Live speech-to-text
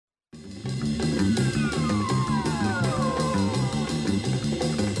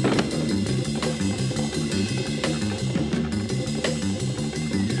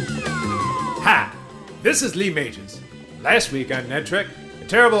This is Lee Majors. Last week on Ned Trek, a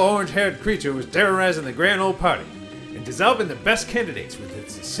terrible orange-haired creature was terrorizing the grand old party and dissolving the best candidates with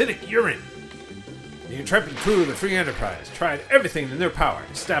its acidic urine. The intrepid crew of the Free Enterprise tried everything in their power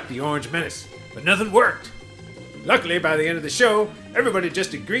to stop the orange menace, but nothing worked. Luckily, by the end of the show, everybody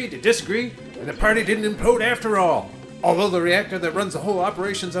just agreed to disagree, and the party didn't implode after all. Although the reactor that runs the whole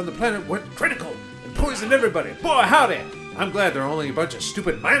operations on the planet went critical and poisoned everybody. Boy, howdy! I'm glad there are only a bunch of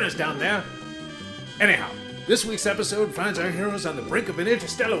stupid miners down there. Anyhow, this week's episode finds our heroes on the brink of an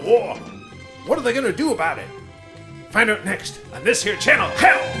interstellar war. What are they going to do about it? Find out next on this here channel,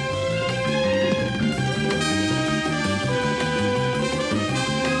 Hell!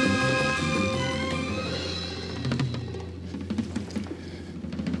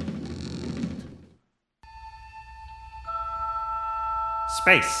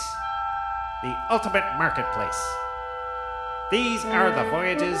 Space, the ultimate marketplace. These are the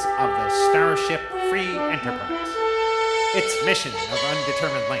voyages of the Starship Free Enterprise. Its mission of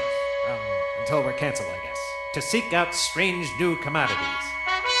undetermined length, until we're canceled, I guess, to seek out strange new commodities,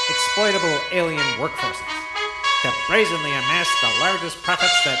 exploitable alien workforces, to brazenly amass the largest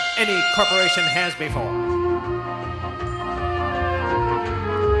profits that any corporation has before.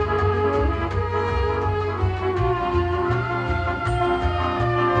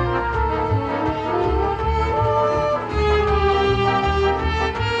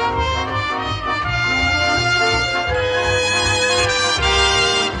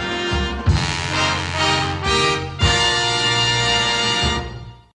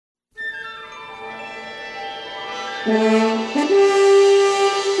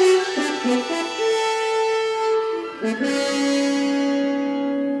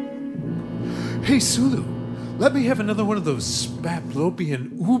 Hey, Sulu, let me have another one of those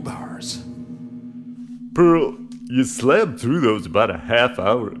Spaplopian Ubars. Pearl, you slammed through those about a half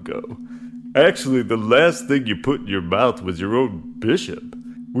hour ago. Actually, the last thing you put in your mouth was your own bishop.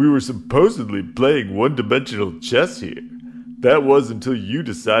 We were supposedly playing one-dimensional chess here. That was until you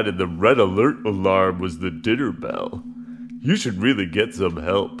decided the red alert alarm was the dinner bell. You should really get some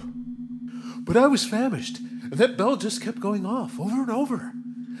help. But I was famished, and that bell just kept going off over and over.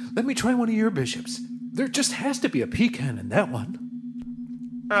 Let me try one of your bishops. There just has to be a pecan in that one.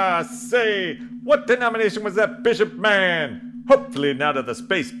 Say, what denomination was that bishop man? Hopefully not of the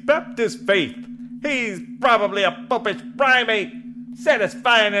Space Baptist faith. He's probably a popish primate,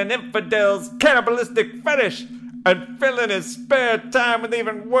 satisfying an infidel's cannibalistic fetish, and filling his spare time with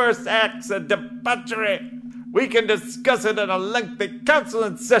even worse acts of debauchery. We can discuss it in a lengthy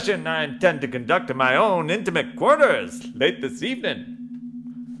counseling session I intend to conduct in my own intimate quarters late this evening.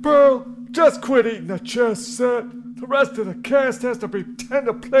 Pearl, just quit eating the chess set. The rest of the cast has to pretend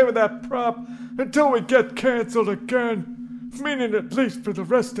to play with that prop until we get canceled again. Meaning at least for the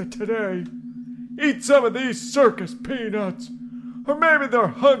rest of today. Eat some of these circus peanuts. Or maybe they're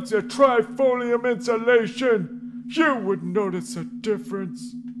hunks of trifolium insulation. You would notice a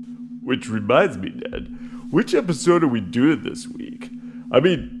difference. Which reminds me, Ned, which episode are we doing this week? I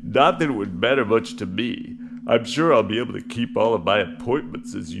mean, not that it would matter much to me. I'm sure I'll be able to keep all of my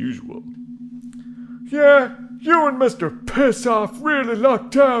appointments as usual. Yeah, you and Mr. Pissoff really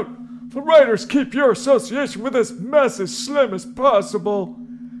lucked out. The writers keep your association with this mess as slim as possible.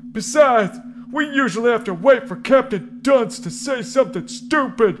 Besides, we usually have to wait for Captain Dunce to say something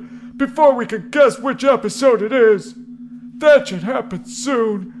stupid before we can guess which episode it is. That should happen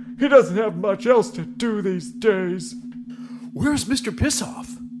soon. He doesn't have much else to do these days. Where's Mr.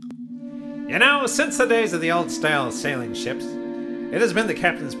 Pissoff? You know, since the days of the old-style sailing ships, it has been the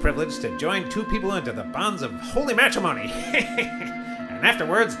captain's privilege to join two people into the bonds of holy matrimony. And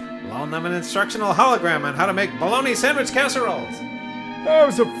afterwards, loan them an instructional hologram on how to make bologna sandwich casseroles. I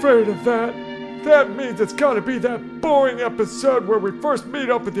was afraid of that. That means it's gotta be that boring episode where we first meet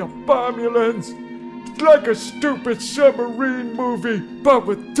up with the Bomulans. It's like a stupid submarine movie, but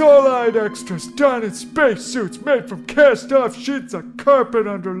with dull-eyed extras donned in spacesuits made from cast-off sheets of carpet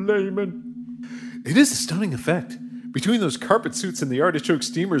underlayment. It is a stunning effect. Between those carpet suits and the artichoke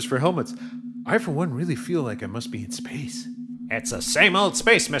steamers for helmets, I for one really feel like I must be in space. It's the same old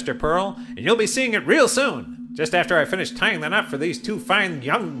space, Mr. Pearl, and you'll be seeing it real soon, just after I finish tying the knot for these two fine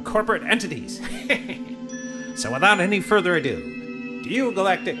young corporate entities. So without any further ado, do you,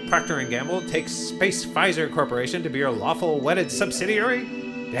 Galactic Procter & Gamble, take Space Pfizer Corporation to be your lawful wedded subsidiary?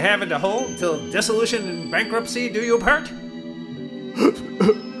 To have and to hold till dissolution and bankruptcy do you part?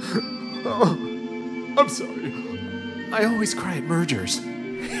 I'm sorry. I always cry at mergers.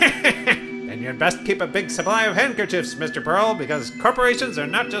 Then you'd best keep a big supply of handkerchiefs, Mr. Pearl, because corporations are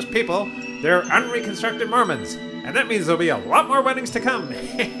not just people, they're unreconstructed Mormons. And that means there'll be a lot more weddings to come.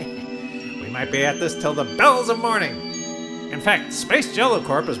 We might be at this till the bells of morning. In fact, Space Jello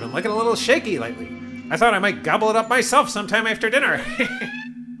Corp has been looking a little shaky lately. I thought I might gobble it up myself sometime after dinner.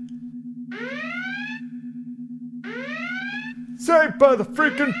 Saved by the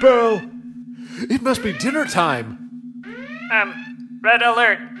freaking bell. It must be dinner time. Red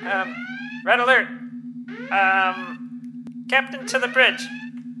alert. Red alert. Captain to the bridge.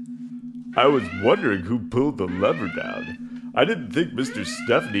 I was wondering who pulled the lever down. I didn't think Mr.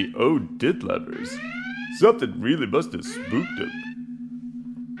 Stephanie O did levers. Something really must have spooked him.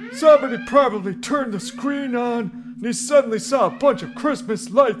 Somebody probably turned the screen on and he suddenly saw a bunch of Christmas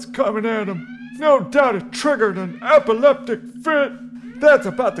lights coming at him. No doubt it triggered an epileptic fit. That's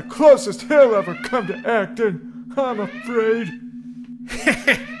about the closest he'll ever come to acting, I'm afraid.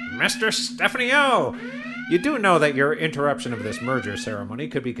 Mr. Stephanie O, you do know that your interruption of this merger ceremony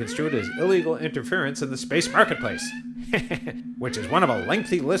could be construed as illegal interference in the space marketplace, which is one of a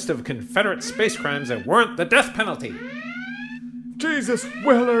lengthy list of Confederate space crimes that warrant the death penalty. Jesus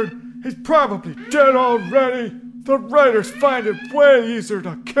Willard, he's probably dead already. The writers find it way easier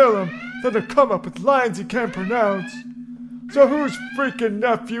to kill him than to come up with lines he can't pronounce. So whose freaking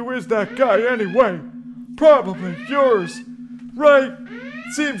nephew is that guy anyway? Probably yours, right?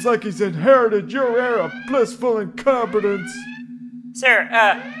 Seems like he's inherited your air of blissful incompetence. Sir,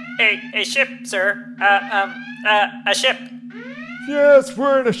 a ship, sir. A ship. Yes,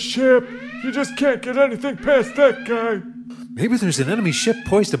 we're in a ship. You just can't get anything past that guy. Maybe there's an enemy ship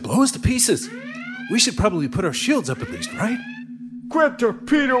poised to blow us to pieces. We should probably put our shields up at least, right? Quit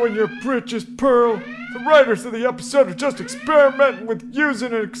torpedoing your britches, Pearl. The writers of the episode are just experimenting with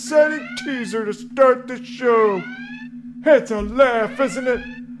using an exciting teaser to start the show. It's a laugh, isn't it?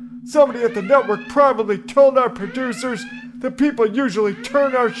 Somebody at the network probably told our producers that people usually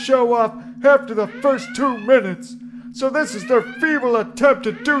turn our show off after the first 2 minutes. So this is their feeble attempt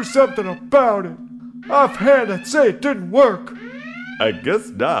to do something about it. Offhand, I'd say it didn't work. I guess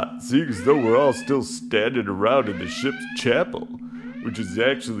not, seeing as though we're all still standing around in the ship's chapel, which is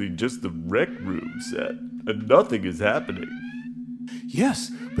actually just the rec room set, and nothing is happening.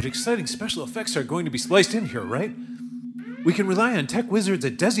 Yes, but exciting special effects are going to be spliced in here, right? We can rely on tech wizards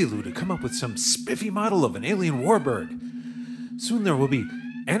at Desilu to come up with some spiffy model of an alien warbird. Soon there will be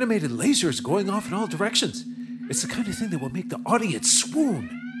animated lasers going off in all directions. It's the kind of thing that will make the audience swoon.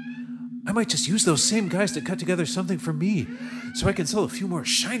 I might just use those same guys to cut together something for me, so I can sell a few more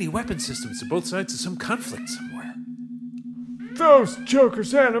shiny weapon systems to both sides of some conflict somewhere. Those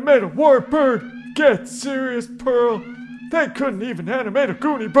jokers animate a warbird. Get serious, Pearl. They couldn't even animate a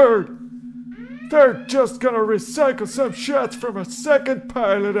Goonie bird. They're just gonna recycle some shots from a second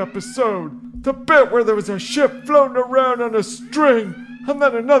pilot episode. The bit where there was a ship floating around on a string, and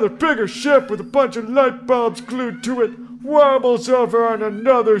then another bigger ship with a bunch of light bulbs glued to it wobbles over on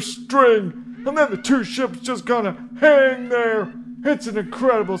another string, and then the two ships just gonna hang there. It's an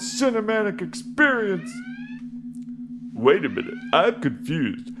incredible cinematic experience. Wait a minute, I'm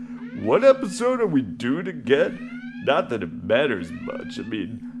confused. What episode are we doing again? Not that it matters much. I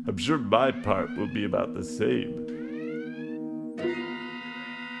mean, I'm sure my part will be about the same.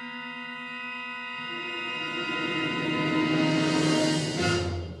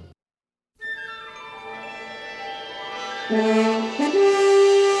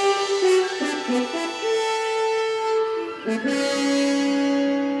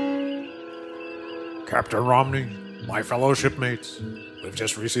 Captain Romney, my fellow shipmates, we've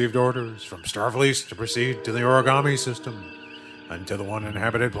just received orders from Starfleet to proceed to the Origami system and to the one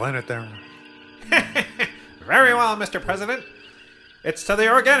inhabited planet there. Very well, Mr. President. It's to the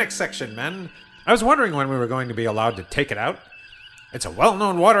organic section, men. I was wondering when we were going to be allowed to take it out. It's a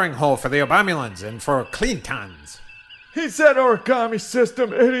well-known watering hole for the Obamulans and for Kleentons. He said origami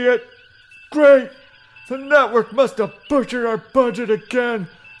system, idiot. Great. The network must have butchered our budget again.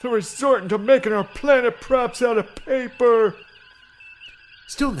 They're resorting to making our planet props out of paper.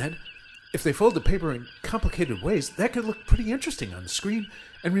 Still, Ned, if they fold the paper in complicated ways, that could look pretty interesting on the screen.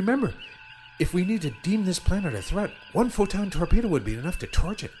 And remember, if we need to deem this planet a threat, one photon torpedo would be enough to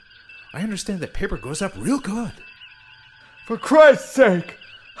torch it. I understand that paper goes up real good. For Christ's sake,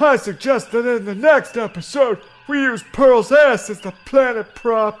 I suggest that in the next episode we use Pearl's ass as the planet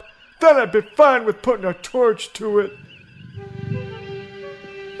prop. Then I'd be fine with putting a torch to it.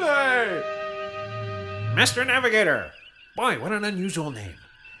 Hey! Mr. Navigator! Boy, what an unusual name.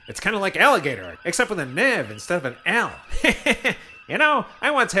 It's kind of like alligator, except with a Nev instead of an L. You know,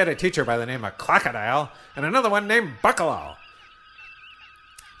 I once had a teacher by the name of Crocodile, and another one named Buckalo.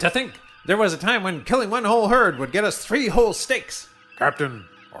 To think, there was a time when killing one whole herd would get us 3 whole steaks. Captain,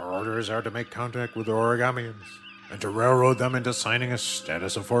 our orders are to make contact with the Origamians and to railroad them into signing a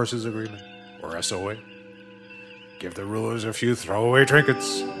status of forces agreement. or SOA. Give the rulers a few throwaway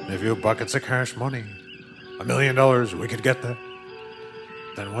trinkets and a few buckets of cash money. $1 million, we could get that.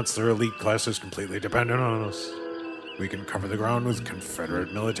 Then once their elite class is completely dependent on us, we can cover the ground with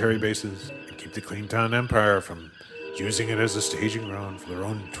Confederate military bases and keep the Kleenton Empire from using it as a staging ground for their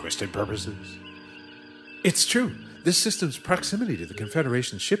own twisted purposes. It's true. This system's proximity to the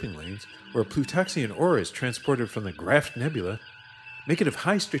Confederation's shipping lanes, where plutocyan ore is transported from the Graft Nebula, make it of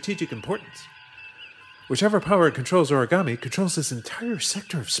high strategic importance. Whichever power controls Origami controls this entire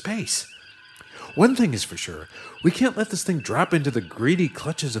sector of space. One thing is for sure, we can't let this thing drop into the greedy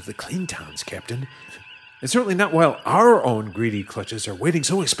clutches of the Kleentons, Captain. And certainly not while our own greedy clutches are waiting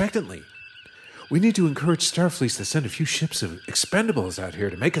so expectantly. We need to encourage Starfleets to send a few ships of expendables out here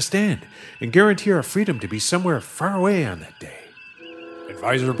to make a stand and guarantee our freedom to be somewhere far away on that day.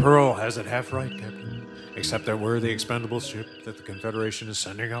 Advisor Pearl has it half right, Captain. Except that we're the expendable ship that the Confederation is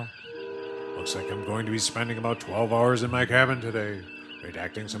sending out. Looks like I'm going to be spending about 12 hours in my cabin today,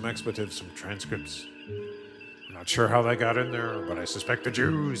 redacting some expletives, some transcripts. I'm not sure how they got in there, but I suspect the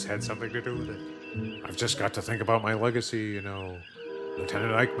Jews had something to do with it. I've just got to think about my legacy, you know.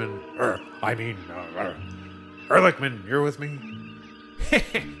 Lieutenant Ehrlichman, you're with me?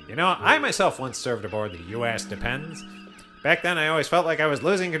 You know, I myself once served aboard the U.S. Depends. Back then, I always felt like I was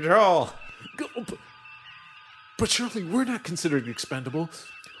losing control. But surely we're not considered expendable.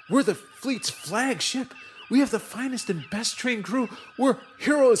 We're the fleet's flagship. We have the finest and best trained crew. We're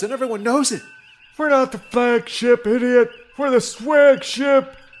heroes and everyone knows it. We're not the flagship, idiot. We're the swag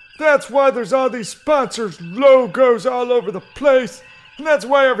ship. That's why there's all these sponsors' logos all over the place. And that's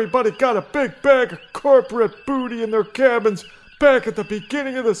why everybody got a big bag of corporate booty in their cabins back at the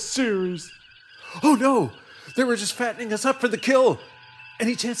beginning of the series. Oh no! They were just fattening us up for the kill.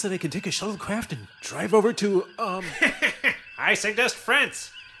 Any chance that I can take a shuttlecraft and drive over to, I suggest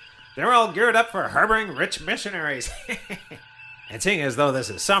France. They're all geared up for harboring rich missionaries. And seeing as though this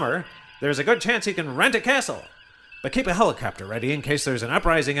is summer, there's a good chance you can rent a castle. But keep a helicopter ready in case there's an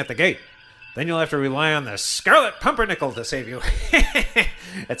uprising at the gate. Then you'll have to rely on the Scarlet Pumpernickel to save you.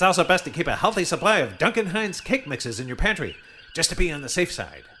 It's also best to keep a healthy supply of Duncan Hines cake mixes in your pantry, just to be on the safe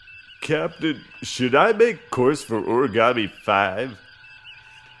side. Captain, should I make course for Origami 5?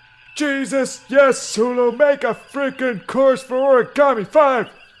 Jesus, yes, Sulu, make a freaking course for Origami 5.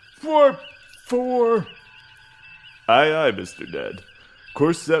 Warp 4. Aye, Mr. Ned.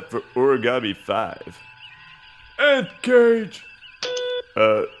 Course set for Origami 5. Engage.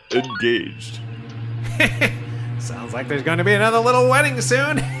 Engaged. Sounds like there's going to be another little wedding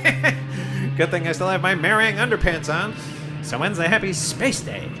soon. Good thing I still have my marrying underpants on. So when's the happy space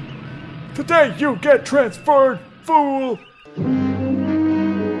day? Today you get transferred, fool.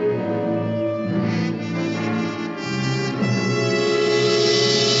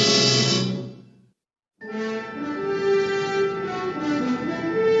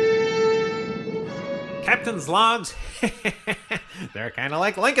 Captain's logs? They're kind of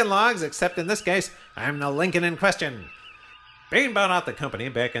like Lincoln logs, except in this case, I'm the Lincoln in question. Bain bought out the company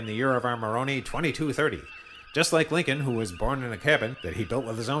back in the year of our Moroni 2230. Just like Lincoln, who was born in a cabin that he built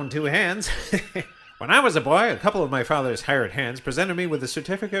with his own two hands. When I was a boy, a couple of my father's hired hands presented me with a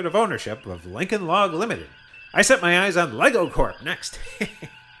certificate of ownership of Lincoln Log Limited. I set my eyes on Lego Corp next.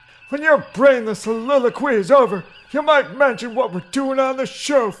 When your brainless soliloquy is over, you might mention what we're doing on the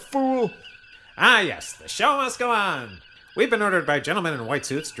show, fool. Ah, yes, the show must go on. We've been ordered by gentlemen in white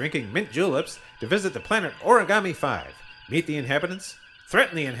suits drinking mint juleps to visit the planet Origami 5, meet the inhabitants,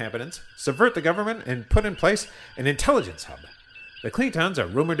 threaten the inhabitants, subvert the government, and put in place an intelligence hub. The Kleentons are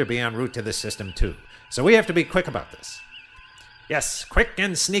rumored to be en route to this system too, so we have to be quick about this. Yes, quick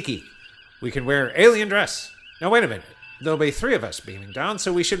and sneaky. We can wear alien dress. Now wait a minute. There'll be 3 of us beaming down,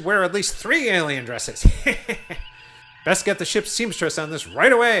 so we should wear at least 3 alien dresses. Best get the ship's seamstress on this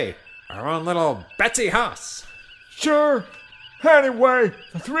right away. Our own little Betsy Haas. Sure. Anyway,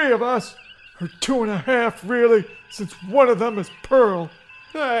 the 3 of us, or 2.5 really, since one of them is Pearl.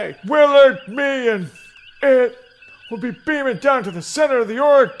 Hey. Willard, me, and it will be beaming down to the center of the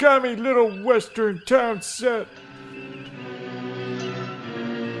Origami little western town set.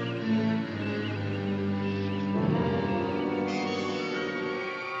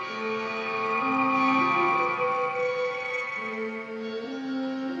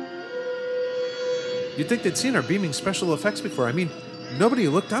 You'd think they'd seen our beaming special effects before. I mean, nobody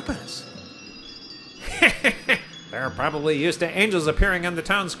looked up at us. They're probably used to angels appearing on the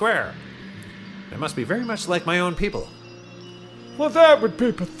town square. They must be very much like my own people. Well, that would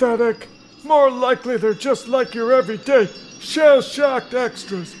be pathetic. More likely they're just like your everyday shell-shocked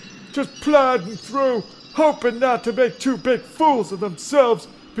extras, just plodding through, hoping not to make too big fools of themselves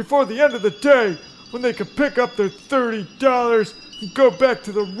before the end of the day, when they can pick up their $30 and go back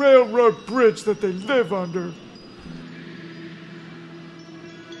to the railroad bridge that they live under.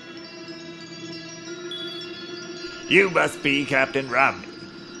 You must be Captain Romney.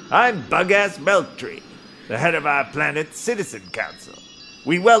 I'm Bug-Ass Milktree, the head of our planet's Citizen Council.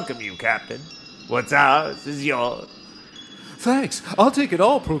 We welcome you, Captain. What's ours is yours. Thanks. I'll take it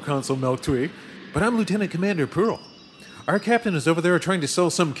all, Proconsul Milktwig. But I'm Lieutenant Commander Pearl. Our captain is over there trying to sell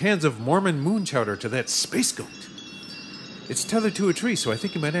some cans of Mormon moon chowder to that space goat. It's tethered to a tree, so I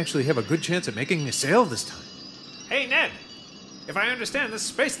think you might actually have a good chance at making a sale this time. Hey, Ned. If I understand this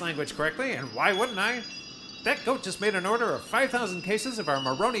space language correctly, and why wouldn't I? That goat just made an order of 5,000 cases of our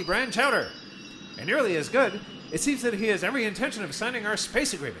Moroni brand chowder. And nearly as good, it seems that he has every intention of signing our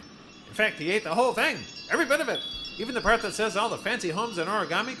space agreement. In fact, he ate the whole thing, every bit of it. Even the part that says all the fancy homes in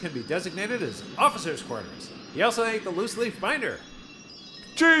Origami can be designated as officers' quarters. He also ate the loose leaf binder.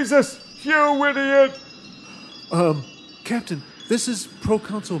 Jesus, you idiot! Captain, this is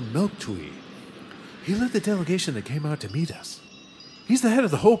Proconsul Milktwig. He led the delegation that came out to meet us. He's the head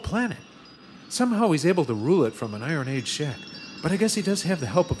of the whole planet. Somehow he's able to rule it from an Iron Age shack, but I guess he does have the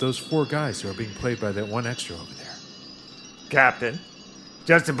help of those 4 guys who are being played by that one extra over there. Captain,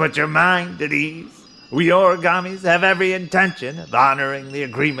 just to put your mind at ease, we Origamis have every intention of honoring the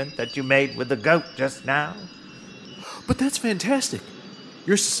agreement that you made with the goat just now. But that's fantastic.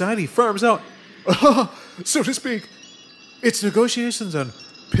 Your society farms out, so to speak, its negotiations on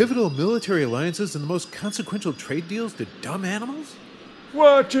pivotal military alliances and the most consequential trade deals to dumb animals?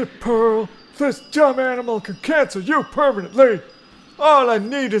 Watch it, Pearl. This dumb animal can cancel you permanently. All I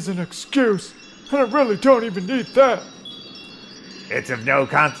need is an excuse, and I really don't even need that. It's of no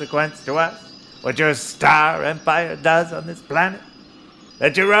consequence to us what your star empire does on this planet.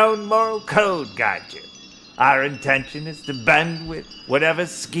 Let your own moral code guide you. Our intention is to bend with whatever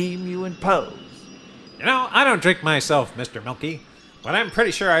scheme you impose. You know, I don't drink myself, Mr. Milky, but I'm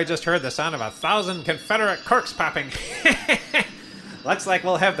pretty sure I just heard the sound of 1,000 Confederate corks popping. Looks like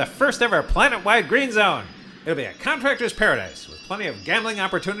we'll have the first ever planet-wide green zone. It'll be a contractor's paradise with plenty of gambling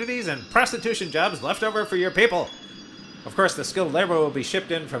opportunities and prostitution jobs left over for your people. Of course, the skilled labor will be shipped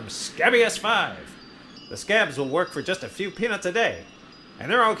in from Scabbius 5. The scabs will work for just a few peanuts a day,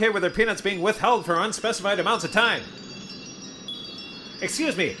 and they're okay with their peanuts being withheld for unspecified amounts of time.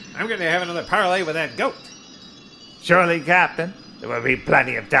 Excuse me, I'm going to have another parlay with that goat. Surely, Captain, there will be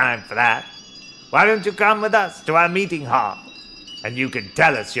plenty of time for that. Why don't you come with us to our meeting hall, and you can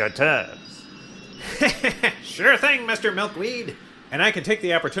tell us your terms. Sure thing, Mr. Milkweed. And I can take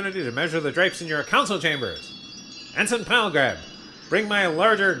the opportunity to measure the drapes in your council chambers. Ensign Palgrab, bring my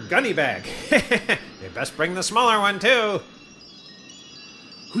larger gunny bag. You best bring the smaller one, too.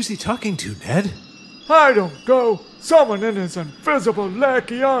 Who's he talking to, Ned? I don't know. Someone in his invisible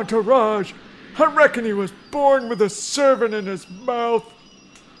lackey entourage. I reckon he was born with a servant in his mouth.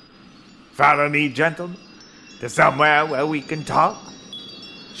 Follow me, gentlemen, to somewhere where we can talk.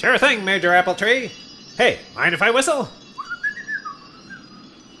 Sure thing, Major Appletree. Hey, mind if I whistle?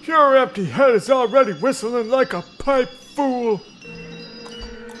 Your empty head is already whistling like a pipe, fool.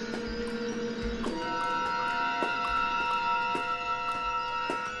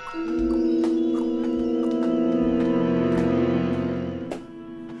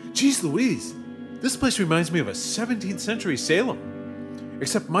 Jeez Louise, this place reminds me of a 17th century Salem,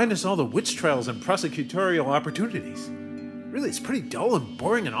 except minus all the witch trials and prosecutorial opportunities. Really, it's pretty dull and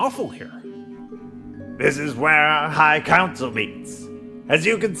boring and awful here. This is where our High Council meets. As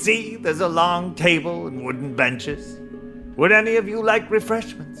you can see, there's a long table and wooden benches. Would any of you like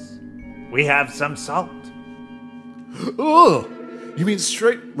refreshments? We have some salt. Ugh! You mean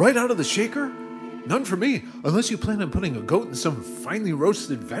straight right out of the shaker? None for me, unless you plan on putting a goat and some finely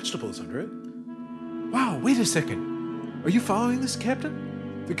roasted vegetables under it. Wow, wait a second. Are you following this,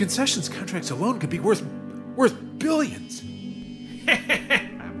 Captain? The concessions contracts alone could be worth billions.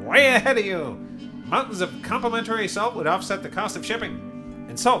 I'm way ahead of you. Mountains of complimentary salt would offset the cost of shipping.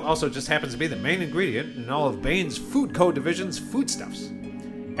 And salt also just happens to be the main ingredient in all of Bain's Food Co. Division's foodstuffs.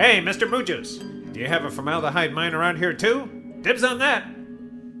 Hey, Mr. Moojuice, do you have a formaldehyde mine around here too? Dibs on that.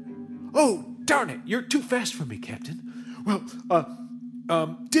 Oh, darn it, you're too fast for me, Captain. Well,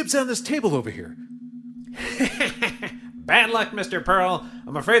 dibs on this table over here. Bad luck, Mr. Pearl.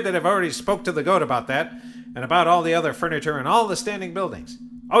 I'm afraid that I've already spoke to the goat about that, and about all the other furniture and all the standing buildings.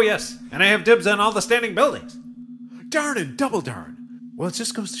 Oh yes, and I have dibs on all the standing buildings. Darn and double darn. Well, it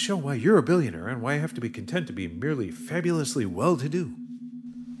just goes to show why you're a billionaire and why I have to be content to be merely fabulously well-to-do.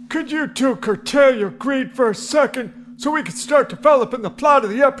 Could you two curtail your greed for a second so we can start developing the plot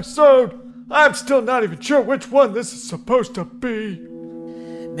of the episode? I'm still not even sure which one this is supposed to be.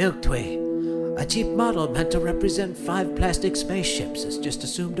 Milkway. A cheap model meant to represent 5 plastic spaceships has just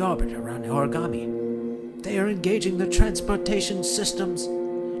assumed orbit around Origami. They are engaging the transportation systems.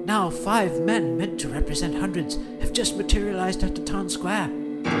 Now 5 men meant to represent hundreds have just materialized at the town square.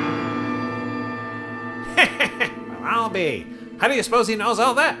 Well, I'll be. How do you suppose he knows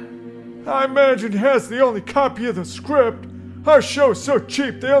all that? I imagine he has the only copy of the script. Our show's so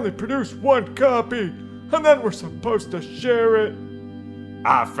cheap they only produce 1 copy, and then we're supposed to share it.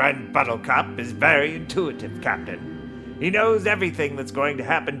 Our friend Buttercup is very intuitive, Captain. He knows everything that's going to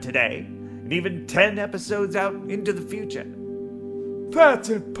happen today, and even 10 episodes out into the future. That's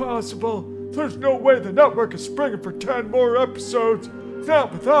impossible. There's no way the network is springing for 10 more episodes,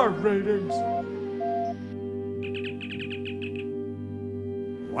 not with our ratings.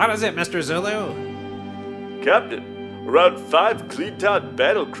 What is it, Mr. Zulu? Captain, around 5 Kleenton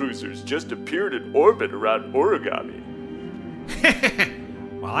battle cruisers just appeared in orbit around Origami.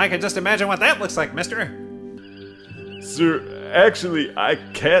 Well, I can just imagine what that looks like, mister. Sir, actually, I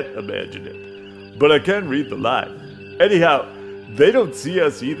can't imagine it, but I can read the line. Anyhow, they don't see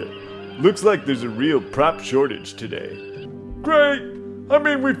us either. Looks like there's a real prop shortage today. Great! I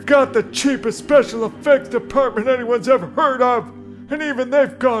mean, we've got the cheapest special effects department anyone's ever heard of, and even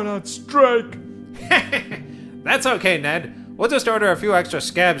they've gone on strike. That's okay, Ned. We'll just order a few extra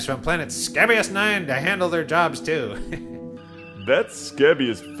scabs from planet Scabbiest 9 to handle their jobs, too. That's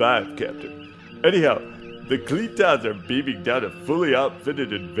Scabbiest 5, Captain. Anyhow, the Kleentons are beaming down a fully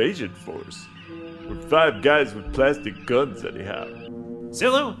outfitted invasion force. We're 5 guys with plastic guns, anyhow.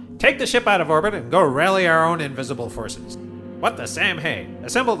 Zulu, take the ship out of orbit and go rally our own invisible forces. What the Sam Hay?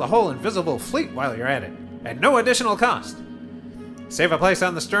 Assemble the whole invisible fleet while you're at it, at no additional cost. Save a place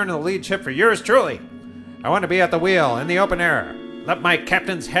on the stern of the lead ship for yours truly. I want to be at the wheel, in the open air. Let my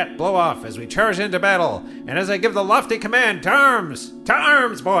captain's hat blow off as we charge into battle, and as I give the lofty command, to arms! To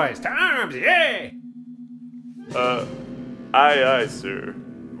arms, boys! To arms! Yay! Aye, sir.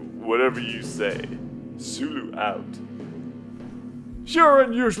 Whatever you say. Sulu out. You're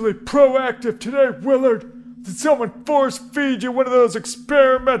unusually proactive today, Willard. Did someone force feed you one of those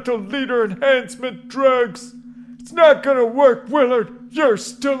experimental leader enhancement drugs? It's not gonna work, Willard. You're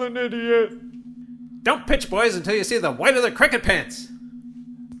still an idiot. Don't pitch, boys, until you see the white of their cricket pants.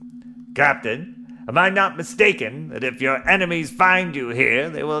 Captain, am I not mistaken that if your enemies find you here,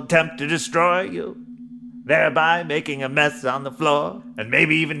 they will attempt to destroy you? Thereby making a mess on the floor, and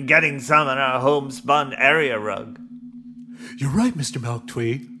maybe even getting some on our homespun area rug. You're right, Mr.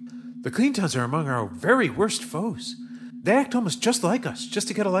 Milkway. The Kleentons are among our very worst foes. They act almost just like us, just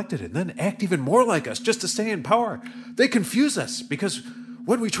to get elected, and then act even more like us, just to stay in power. They confuse us, because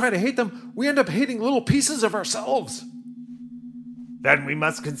when we try to hate them, we end up hating little pieces of ourselves. Then we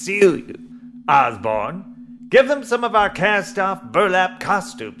must conceal you. Osborne, give them some of our cast-off burlap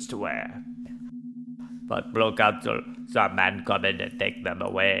costumes to wear. But Blue Council, some men come in and take them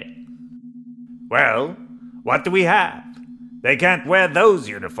away. Well, what do we have? They can't wear those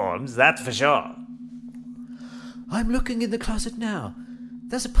uniforms, that's for sure. I'm looking in the closet now.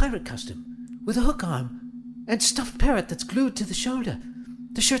 There's a pirate costume with a hook arm and stuffed parrot that's glued to the shoulder.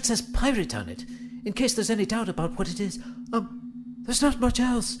 The shirt says pirate on it, in case there's any doubt about what it is. There's not much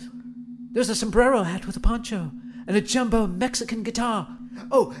else. There's a sombrero hat with a poncho and a jumbo Mexican guitar.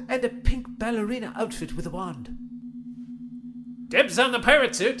 Oh, and a pink ballerina outfit with a wand. Dibs on the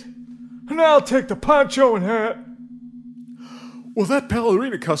pirate suit. And I'll take the poncho and hat. Well, that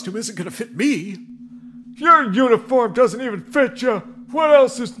ballerina costume isn't going to fit me. Your uniform doesn't even fit you. What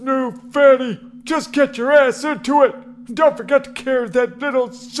else is new, fatty? Just get your ass into it. And don't forget to carry that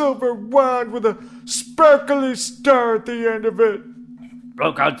little silver wand with a sparkly star at the end of it.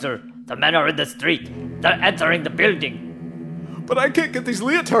 Blue Council, the men are in the street. They're entering the building. But I can't get these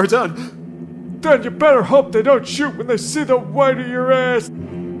leotards on. Then you better hope they don't shoot when they see the white of your ass.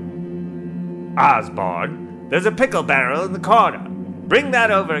 Osborne, there's a pickle barrel in the corner. Bring that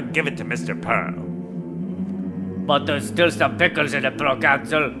over and give it to Mr. Pearl. But there's still some pickles in it, Blue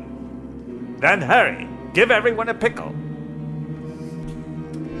Council. Then hurry. Give everyone a pickle.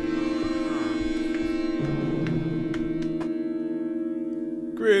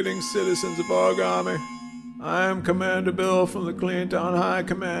 Greetings, citizens of Origami. I am Commander Bill from the Kleenton High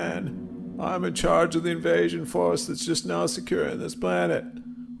Command. I'm in charge of the invasion force that's just now securing this planet.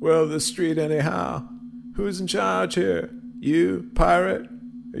 Well, this street anyhow. Who's in charge here? You, pirate?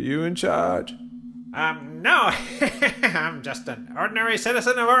 Are you in charge? No. I'm just an ordinary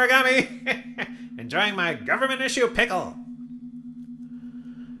citizen of Origami, enjoying my government-issue pickle.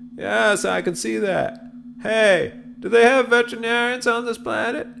 Yes, I can see that. Hey, do they have veterinarians on this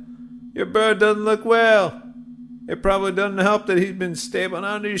planet? Your bird doesn't look well. It probably doesn't help that he's been stapled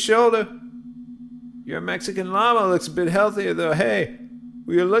onto your shoulder. Your Mexican llama looks a bit healthier, though. Hey,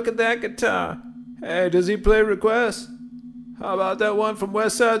 will you look at that guitar? Hey, does he play requests? How about that one from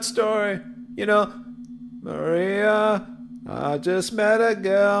West Side Story? You know, Maria, I just met a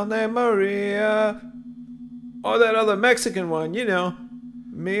girl named Maria. Or that other Mexican one, you know.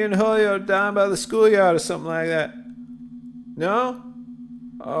 Me and Julio down by the schoolyard or something like that. No?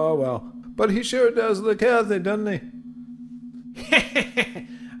 Oh, well. But he sure does look healthy, doesn't he?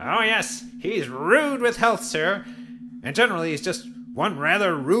 Oh, yes, he's rude with health, sir. And generally, he's just one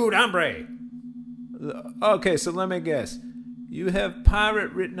rather rude hombre. Okay, so let me guess. You have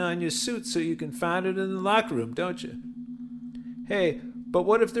pirate written on your suit so you can find it in the locker room, don't you? Hey, but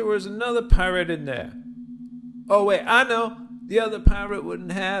what if there was another pirate in there? Oh, wait, I know. The other pirate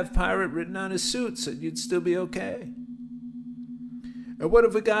wouldn't have pirate written on his suit, so you'd still be okay. And what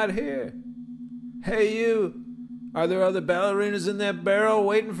have we got here? Hey, you. Are there other ballerinas in that barrel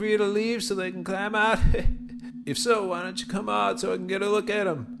waiting for you to leave so they can climb out? If so, why don't you come out so I can get a look at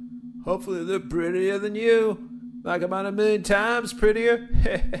them? Hopefully they're prettier than you. Like about 1,000,000 times prettier.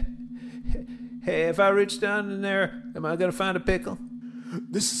 Hey, if I reach down in there, am I going to find a pickle?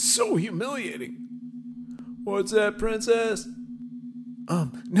 This is so humiliating. What's that, princess?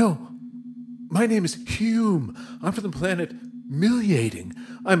 No. My name is Hume. I'm from the planet Milliating.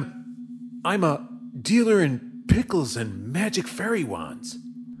 I'm a dealer in pickles and magic fairy wands.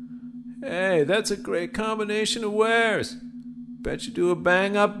 Hey, that's a great combination of wares. Bet you do a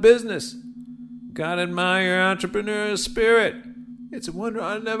bang-up business. Gotta admire your entrepreneurial spirit. It's a wonder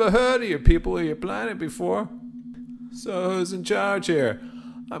I never heard of your people or your planet before. So who's in charge here?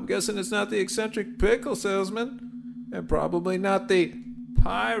 I'm guessing it's not the eccentric pickle salesman, and probably not the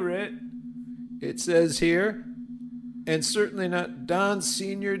pirate, it says here, and certainly not Don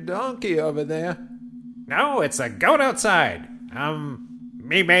Senior Donkey over there. No, it's a goat outside.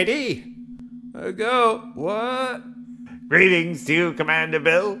 Me matey. A goat? What? Greetings to you, Commander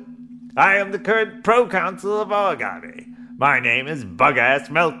Bill. I am the current proconsul of Origami. My name is Bug-Ass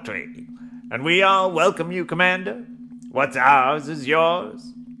Milktree, and we all welcome you, Commander. What's ours is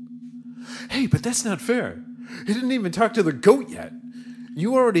yours. Hey, but that's not fair. He didn't even talk to the goat yet.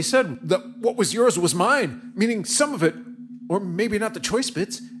 You already said that what was yours was mine, meaning some of it, or maybe not the choice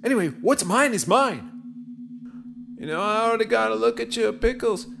bits. Anyway, what's mine is mine. You know, I already got a look at your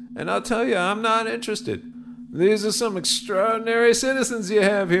pickles, and I'll tell you, I'm not interested. These are some extraordinary citizens you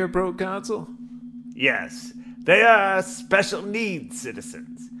have here, Proconsul. Yes, they are special needs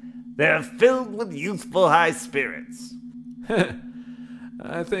citizens. They are filled with youthful high spirits.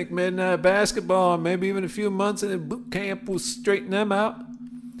 I think midnight basketball and maybe even a few months in a boot camp will straighten them out.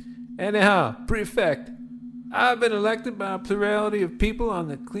 Anyhow, Prefect, I've been elected by a plurality of people on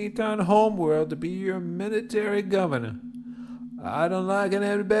the Kleenton homeworld to be your military governor. I don't like it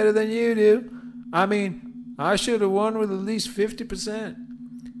any better than you do. I mean, I should have won with at least 50%.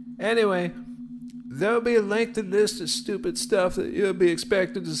 Anyway, there'll be a lengthy list of stupid stuff that you'll be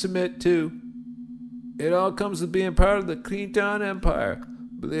expected to submit to. It all comes to being part of the Kleenton Empire,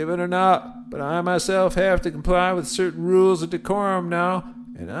 believe it or not, but I myself have to comply with certain rules of decorum now,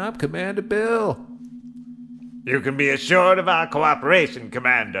 and I'm Commander Bill. You can be assured of our cooperation,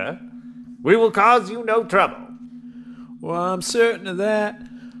 Commander. We will cause you no trouble. Well, I'm certain of that.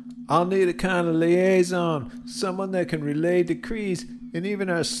 I'll need a kind of liaison, someone that can relay decrees and even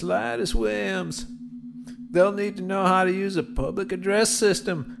our slightest whims. They'll need to know how to use a public address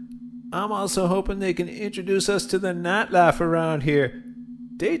system. I'm also hoping they can introduce us to the nightlife around here.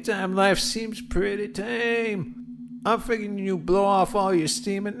 Daytime life seems pretty tame. I'm figuring you blow off all your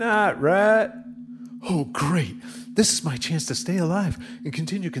steam at night, right? Oh, great. This is my chance to stay alive and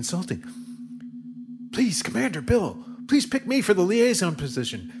continue consulting. Please, Commander Bill, please pick me for the liaison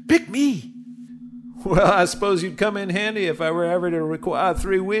position. Pick me! Well, I suppose you'd come in handy if I were ever to require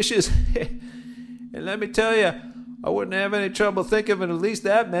 3 wishes. And let me tell you, I wouldn't have any trouble thinking of at least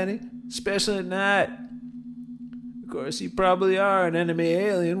that many, especially at night. Of course, you probably are an enemy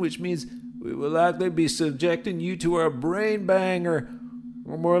alien, which means we will likely be subjecting you to our brain banger,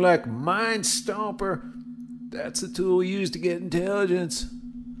 or more like mind stomper. That's the tool we use to get intelligence.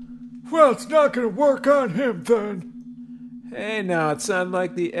 Well, it's not going to work on him then. Hey, now, it sounded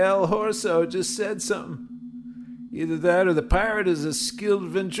like the El Horso just said something. Either that or the pirate is a skilled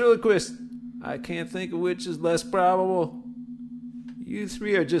ventriloquist. I can't think of which is less probable. You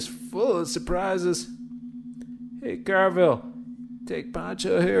 3 are just full of surprises. Hey, Carville, take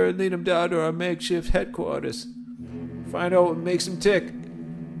Pancho here and lead him down to our makeshift headquarters. Find out what makes him tick,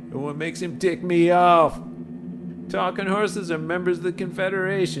 and what makes him tick me off. Talking horses are members of the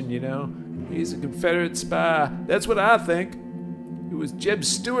Confederation, you know. He's a Confederate spy. That's what I think. It was Jeb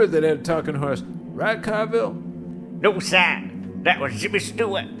Stewart that had a talking horse. Right, Carville? No, sir. That was Jimmy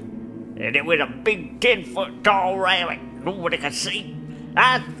Stewart. And it was a big 10-foot tall rabbit. Nobody could see.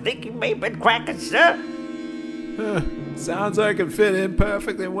 I think he may have been cracking, sir. Sounds like it fit in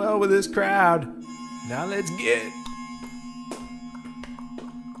perfectly well with this crowd. Now let's get...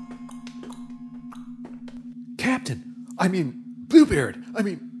 Captain Bluebeard.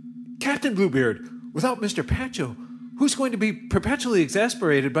 Without Mr. Pacho, who's going to be perpetually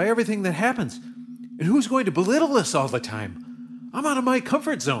exasperated by everything that happens? And who's going to belittle us all the time? I'm out of my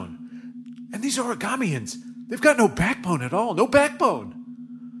comfort zone. And these Origamians, they've got no backbone at all. No backbone.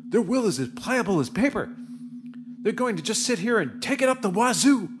 Their will is as pliable as paper. They're going to just sit here and take it up the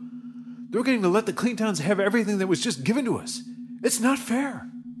wazoo. They're going to let the Kleentons have everything that was just given to us. It's not fair.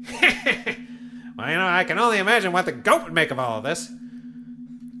 Well, I can only imagine what the goat would make of all of this.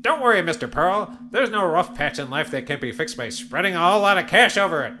 Don't worry, Mr. Pearl. There's no rough patch in life that can't be fixed by spreading a whole lot of cash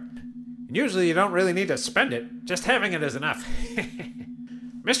over it. And usually you don't really need to spend it. Just having it is enough.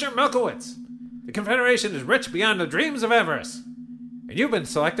 Mr. Milkowitz, the Confederation is rich beyond the dreams of avarice. And you've been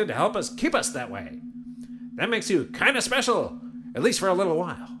selected to help us keep us that way. That makes you kind of special, at least for a little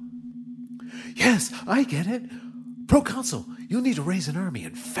while. Yes, I get it. Proconsul, you'll need to raise an army,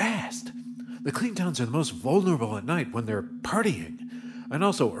 and fast. The Kleentons are the most vulnerable at night when they're partying, and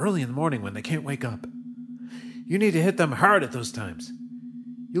also early in the morning when they can't wake up. You need to hit them hard at those times.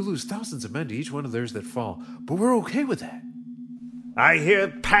 You'll lose thousands of men to each one of theirs that fall, but we're okay with that. I hear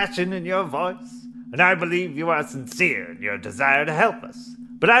passion in your voice, and I believe you are sincere in your desire to help us.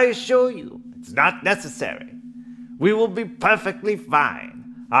 But I assure you, it's not necessary. We will be perfectly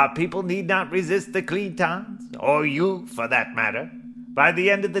fine. Our people need not resist the Kleentons, or you, for that matter. By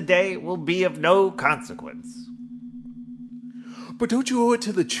the end of the day, it will be of no consequence. But don't you owe it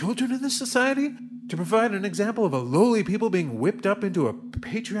to the children in this society to provide an example of a lowly people being whipped up into a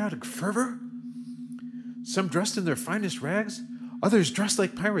patriotic fervor? Some dressed in their finest rags, others dressed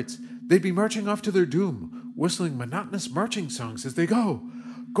like pirates. They'd be marching off to their doom, whistling monotonous marching songs as they go,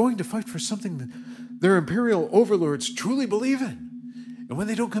 going to fight for something that their imperial overlords truly believe in. And when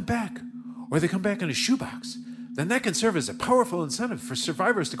they don't come back, or they come back in a shoebox, then that can serve as a powerful incentive for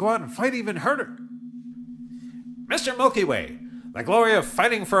survivors to go out and fight even harder. Mr. Milky Way, the glory of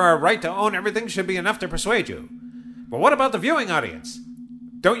fighting for our right to own everything should be enough to persuade you. But what about the viewing audience?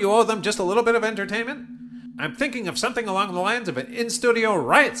 Don't you owe them just a little bit of entertainment? I'm thinking of something along the lines of an in-studio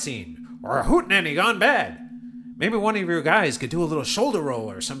riot scene, or a hootenanny gone bad. Maybe one of your guys could do a little shoulder roll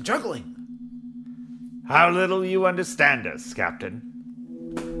or some juggling. How little you understand us, Captain.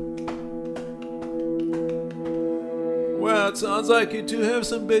 Well, it sounds like you two have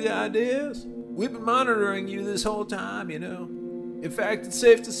some big ideas. We've been monitoring you this whole time, you know. In fact, it's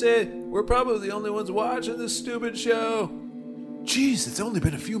safe to say we're probably the only ones watching this stupid show. Geez, it's only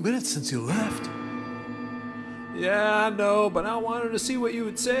been a few minutes since you left. Yeah, I know, but I wanted to see what you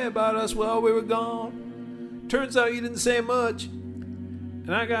would say about us while we were gone. Turns out you didn't say much.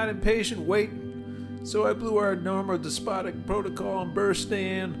 And I got impatient waiting, so I blew our normal despotic protocol and burst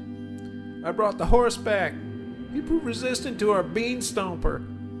in. I brought the horse back. He proved resistant to our bean stomper.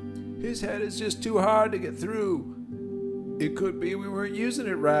 His head is just too hard to get through. It could be we weren't using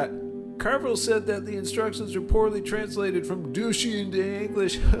it right. Carville said that the instructions were poorly translated from douchey into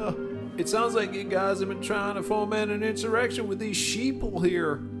English. It sounds like you guys have been trying to foment an insurrection with these sheeple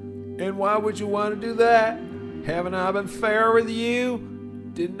here. And why would you want to do that? Haven't I been fair with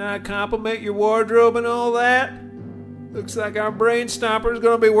you? Didn't I compliment your wardrobe and all that? Looks like our brain stomper's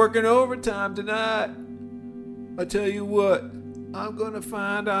gonna be working overtime tonight. I tell you what, I'm gonna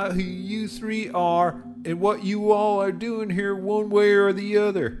find out who you three are and what you all are doing here one way or the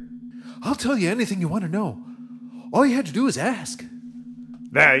other. I'll tell you anything you want to know. All you had to do is ask.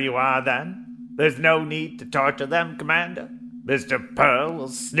 There you are, then. There's no need to torture them, Commander. Mr. Pearl will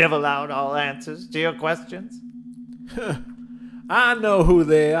snivel out all answers to your questions. I know who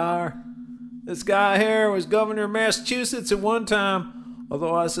they are. This guy here was governor of Massachusetts at one time,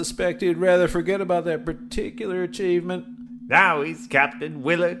 although I suspect he'd rather forget about that particular achievement. Now he's Captain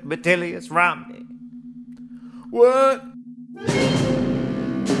Willard Metilius Romney. What?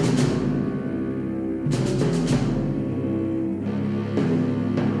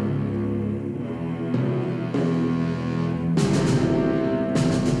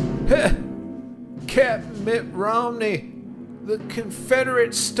 Captain Mitt Romney, the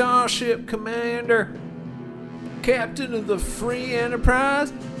Confederate Starship Commander, Captain of the Free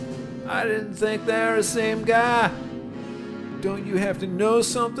Enterprise? I didn't think they were the same guy. Don't you have to know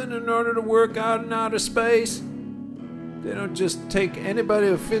something in order to work out in outer space? They don't just take anybody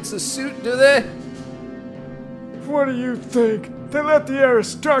who fits the suit, do they? What do you think? They let the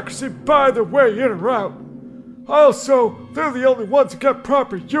aristocracy buy their way in or out. Also, they're the only ones who get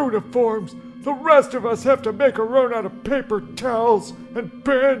proper uniforms. The rest of us have to make our own out of paper towels and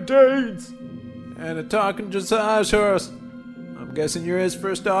band-aids. And a talking dressage horse. I'm guessing you're his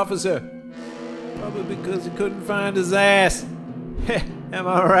first officer. Probably because he couldn't find his ass. Am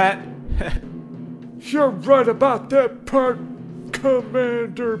I right? You're right about that part,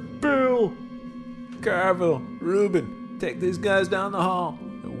 Commander Bill. Carville, Reuben, take these guys down the hall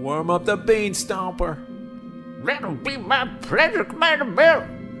and warm up the bean stomper. That'll be my pleasure, Commander Bill.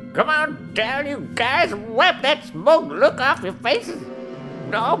 Come on down, you guys, and wipe that smoke look off your faces.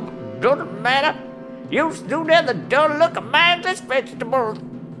 No, doesn't matter. You still have the dull look of mindless vegetables.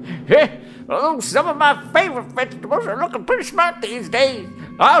 Although some of my favorite vegetables are looking pretty smart these days.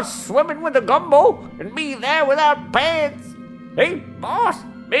 All swimming with the gumbo, and me there without pants. Hey, boss,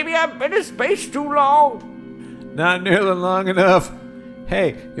 maybe I've been in space too long. Not nearly long enough.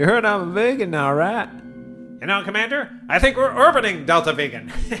 Hey, you heard I'm a vegan now, right? You know, Commander, I think we're orbiting Delta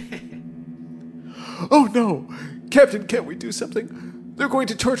Vegan. Oh no! Captain, can't we do something? They're going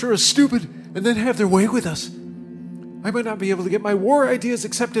to torture us stupid and then have their way with us. I might not be able to get my war ideas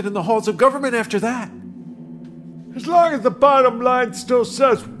accepted in the halls of government after that. As long as the bottom line still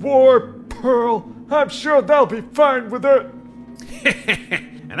says war, Pearl, I'm sure they'll be fine with it.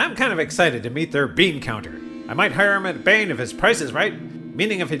 And I'm kind of excited to meet their bean counter. I might hire him at Bane if his price is right,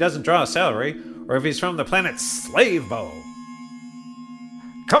 meaning if he doesn't draw a salary, or if he's from the planet Slavebo.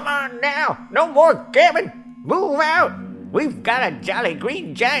 Come on now, no more gammon. Move out. We've got a jolly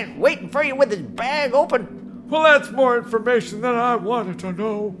green giant waiting for you with his bag open. Well, that's more information than I wanted to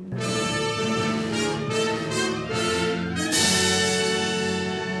know.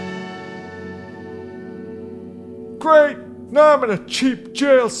 Great! Now I'm in a cheap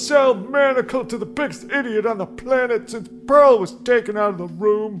jail cell manacled to the biggest idiot on the planet since Pearl was taken out of the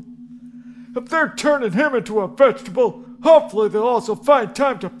room. If they're turning him into a vegetable, hopefully they'll also find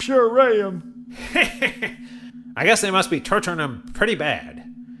time to puree him. I guess they must be torturing him pretty bad.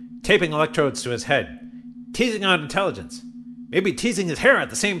 Taping electrodes to his head. Teasing out intelligence. Maybe teasing his hair at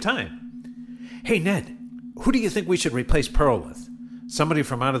the same time. Hey, Ned, who do you think we should replace Pearl with? Somebody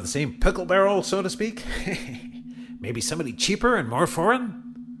from out of the same pickle barrel, so to speak? Maybe somebody cheaper and more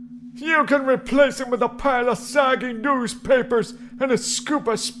foreign? You can replace him with a pile of soggy newspapers and a scoop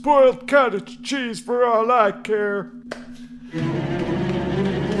of spoiled cottage cheese for all I care.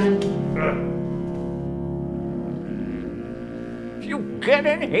 You get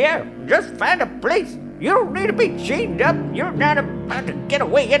in here. Just find a place. You don't need to be chained up. You're not about to get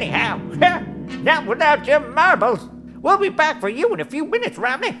away anyhow. Not without your marbles. We'll be back for you in a few minutes,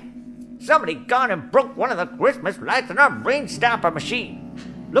 Romney. Somebody gone and broke one of the Christmas lights in our brain stopper machine.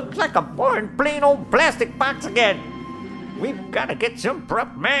 Looks like a boring plain old plastic box again. We've got to get some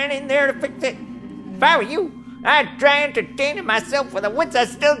prop man in there to fix it. If I were you, I'd try entertaining myself with the wits I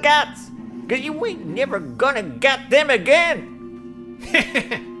still got. Cause you ain't never gonna get them again.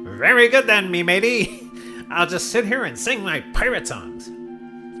 Very good then, me matey. I'll just sit here and sing my pirate songs.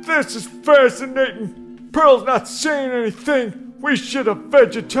 This is fascinating. Pearl's not saying anything. We should have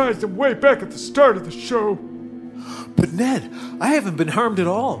vegetized him way back at the start of the show. But Ned, I haven't been harmed at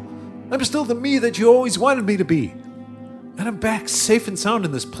all. I'm still the me that you always wanted me to be. And I'm back safe and sound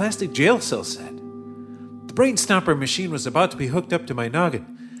in this plastic jail cell set. The brain stomper machine was about to be hooked up to my noggin.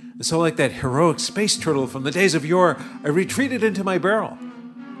 And so like that heroic space turtle from the days of yore, I retreated into my barrel.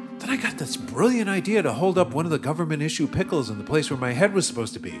 Then I got this brilliant idea to hold up one of the government-issue pickles in the place where my head was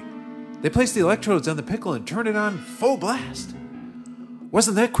supposed to be. They placed the electrodes on the pickle and turned it on full blast.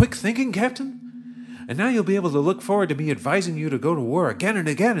 Wasn't that quick thinking, Captain? And now you'll be able to look forward to me advising you to go to war again and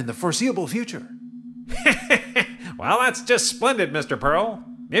again in the foreseeable future. Well, that's just splendid, Mr. Pearl.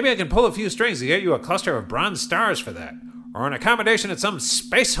 Maybe I can pull a few strings to get you a cluster of bronze stars for that, or an accommodation at some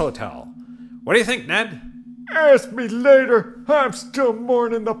space hotel. What do you think, Ned? Ask me later. I'm still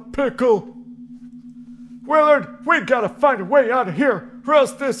mourning the pickle. Willard, we gotta find a way out of here, or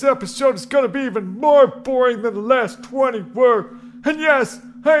else this episode is gonna be even more boring than the last 20 were. And yes,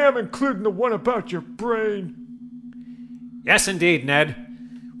 I am including the one about your brain. Yes, indeed, Ned.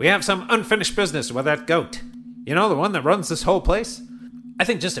 We have some unfinished business with that goat. You know, the one that runs this whole place? I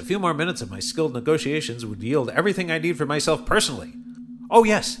think just a few more minutes of my skilled negotiations would yield everything I need for myself personally. Oh,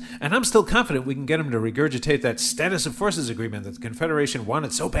 yes, and I'm still confident we can get him to regurgitate that status of forces agreement that the Confederation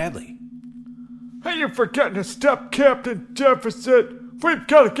wanted so badly. Are you forgetting to stop Captain Deficit? We've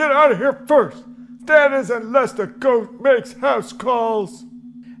got to get out of here first. That is, unless the goat makes house calls.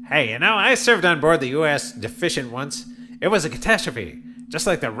 Hey, you know, I served on board the U.S. Deficient once. It was a catastrophe, just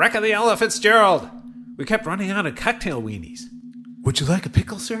like the wreck of the Ella Fitzgerald. We kept running out of cocktail weenies. Would you like a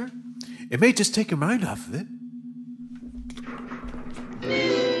pickle, sir? It may just take your mind off of it.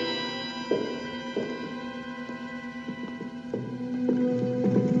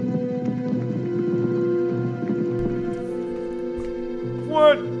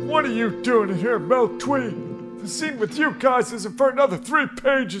 What are you doing in here, Mel Tweed? The scene with you guys isn't for another 3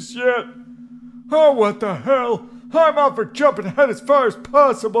 pages yet. Oh, what the hell? I'm out for jumping ahead as far as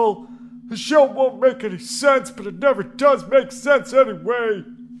possible. The show won't make any sense, but it never does make sense anyway.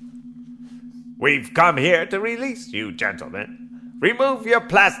 We've come here to release you, gentlemen. Remove your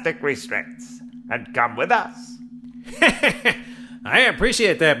plastic restraints and come with us. I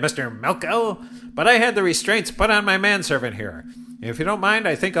appreciate that, Mr. Melko, but I had the restraints put on my manservant here. If you don't mind,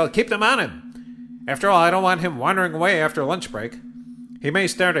 I think I'll keep them on him. After all, I don't want him wandering away after lunch break. He may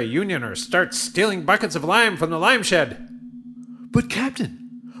start a union or start stealing buckets of lime from the lime shed. But,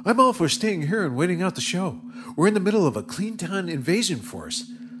 Captain, I'm all for staying here and waiting out the show. We're in the middle of a Kleenton invasion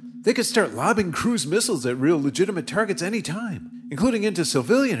force. They could start lobbing cruise missiles at real legitimate targets any time, including into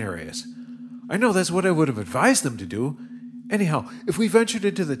civilian areas. I know that's what I would have advised them to do. Anyhow, if we ventured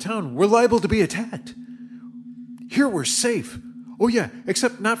into the town, we're liable to be attacked. Here we're safe. Oh yeah,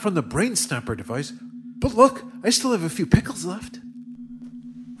 except not from the brain snapper device. But look, I still have a few pickles left.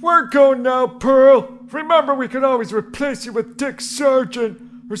 We're going now, Pearl. Remember, we can always replace you with Dick Sargent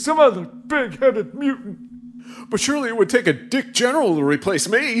or some other big-headed mutant. But surely it would take a Dick General to replace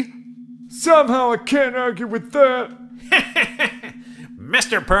me. Somehow I can't argue with that.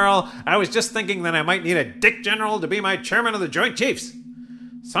 Mr. Pearl, I was just thinking that I might need a Dick General to be my chairman of the Joint Chiefs.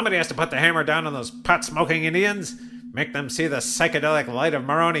 Somebody has to put the hammer down on those pot-smoking Indians, make them see the psychedelic light of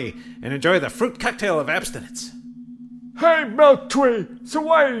Moroni, and enjoy the fruit cocktail of abstinence. Hey, Meltwee, so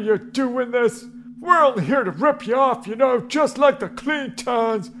why are you doing this? We're only here to rip you off, you know, just like the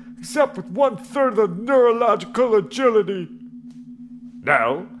Kleentons, except with 1/3 of the neurological agility.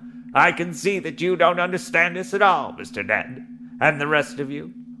 No, I can see that you don't understand this at all, Mr. Ned. And the rest of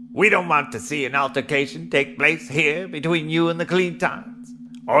you. We don't want to see an altercation take place here between you and the Kleentons,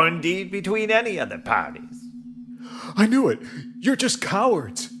 or indeed between any other parties. I knew it. You're just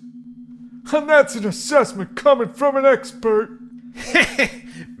cowards. And that's an assessment coming from an expert.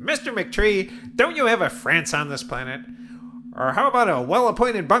 Mr. McTree, don't you have a France on this planet? Or how about a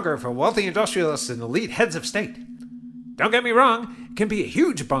well-appointed bunker for wealthy industrialists and elite heads of state? Don't get me wrong, it can be a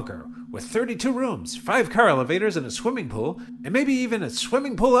huge bunker with 32 rooms, 5 car elevators, and a swimming pool, and maybe even a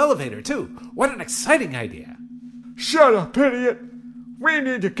swimming pool elevator, too. What an exciting idea. Shut up, idiot. We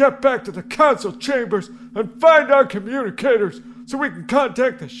need to get back to the council chambers and find our communicators so we can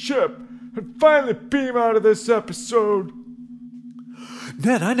contact the ship and finally beam out of this episode.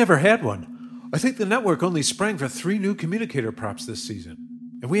 Ned, I never had one. I think the network only sprang for 3 new communicator props this season.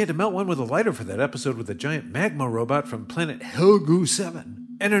 And we had to melt one with a lighter for that episode with a giant magma robot from planet Helgu 7.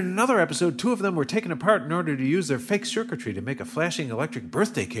 And in another episode, 2 of them were taken apart in order to use their fake circuitry to make a flashing electric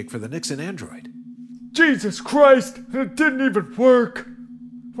birthday cake for the Nixon android. Jesus Christ, it didn't even work.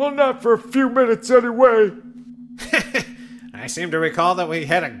 Well, not for a few minutes anyway. I seem to recall that we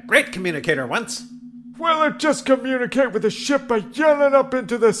had a great communicator once. Well, it just communicate with the ship by yelling up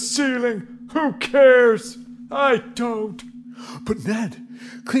into the ceiling. Who cares? I don't. But Ned,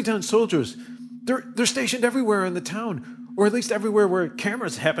 Kleenton soldiers, they're stationed everywhere in the town. Or at least everywhere where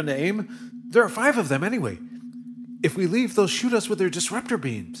cameras happen to aim. There are 5 of them anyway. If we leave, they'll shoot us with their disruptor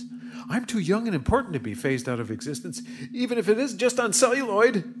beams. I'm too young and important to be phased out of existence, even if it is just on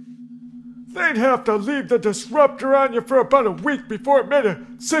celluloid. They'd have to leave the disruptor on you for about a week before it made a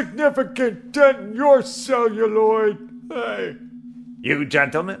significant dent in your celluloid. Hey. You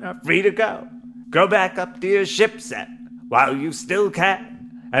gentlemen are free to go. Go back up to your ship set while you still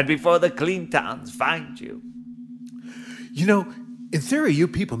can, and before the Kleentons find you. You know, in theory, you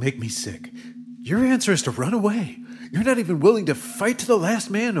people make me sick. Your answer is to run away. You're not even willing to fight to the last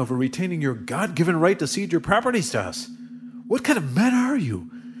man over retaining your God-given right to cede your properties to us. What kind of men are you?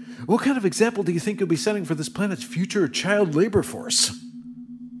 What kind of example do you think you'll be setting for this planet's future child labor force?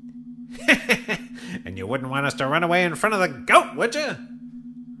 And you wouldn't want us to run away in front of the goat, would you?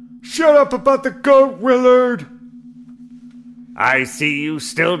 Shut up about the goat, Willard. I see you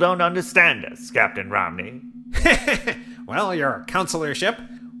still don't understand us, Captain Romney. Well, you're a counselor ship.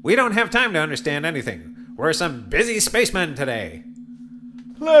 We don't have time to understand anything. We're some busy spacemen today.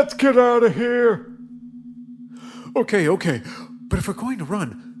 Let's get out of here. Okay. But if we're going to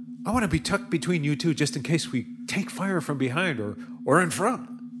run, I want to be tucked between you two just in case we take fire from behind or in front.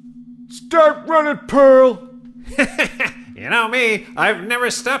 Start running, Pearl. You know me, I've never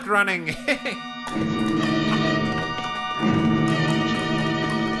stopped running.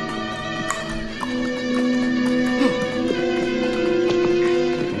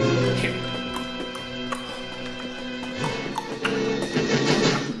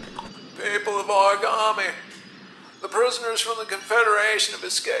 Origami. The prisoners from the Confederation have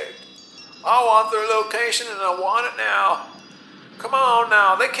escaped. I want their location and I want it now. Come on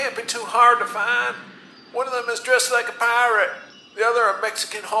now, they can't be too hard to find. One of them is dressed like a pirate, the other a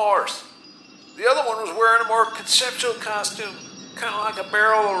Mexican horse. The other one was wearing a more conceptual costume, kind of like a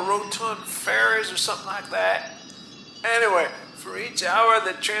barrel of rotund fairies or something like that. Anyway, for each hour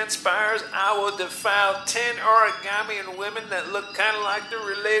that transpires, I will defile 10 Origamian women that look kind of like they're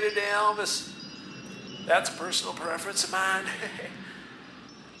related to Elvis. That's a personal preference of mine.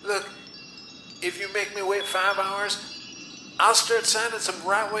 Look, if you make me wait 5 hours, I'll start signing some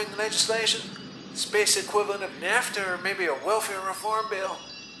right-wing legislation. Space equivalent of NAFTA or maybe a welfare reform bill.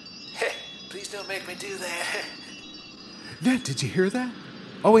 Hey, please don't make me do that. Ned, did you hear that?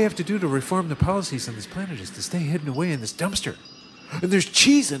 All we have to do to reform the policies on this planet is to stay hidden away in this dumpster. And there's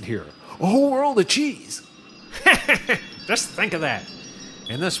cheese in here. A whole world of cheese. Just think of that.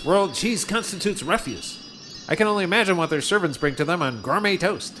 In this world, cheese constitutes refuse. I can only imagine what their servants bring to them on gourmet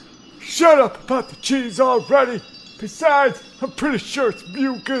toast. Shut up about the cheese already. Besides, I'm pretty sure it's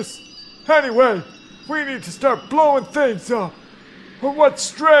mucus. Anyway, we need to start blowing things up. Or what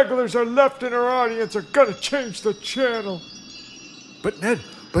stragglers are left in our audience are gonna change the channel. But Ned,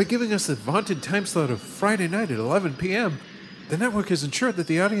 by giving us the vaunted time slot of Friday night at 11 p.m., the network has ensured that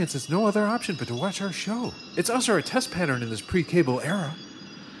the audience has no other option but to watch our show. It's also our test pattern in this pre-cable era.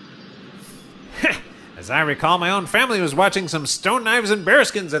 As I recall, my own family was watching some Stone Knives and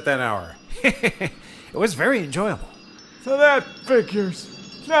Bearskins at that hour. It was very enjoyable. So that figures.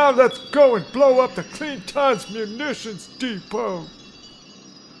 Now let's go and blow up the Kleenton's munitions depot.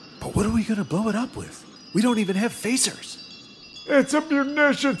 But what are we going to blow it up with? We don't even have phasers. It's a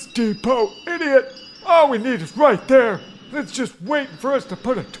munitions depot, idiot. All we need is right there. It's just waiting for us to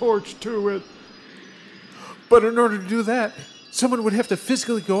put a torch to it. But in order to do that, someone would have to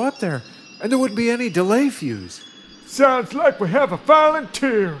physically go up there, and there wouldn't be any delay fuse. Sounds like we have a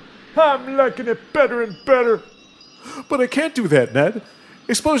volunteer. I'm liking it better and better. But I can't do that, Ned.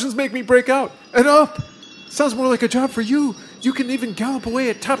 Explosions make me break out and up. Sounds more like a job for you. You can even gallop away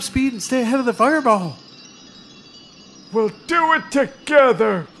at top speed and stay ahead of the fireball. We'll do it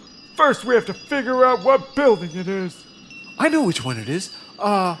together. First, we have to figure out what building it is. I know which one it is.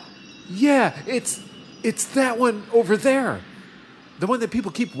 Yeah, it's that one over there. The one that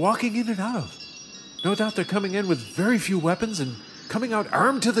people keep walking in and out of. No doubt they're coming in with very few weapons and coming out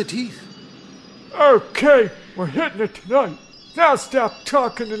armed to the teeth. Okay, we're hitting it tonight. Now stop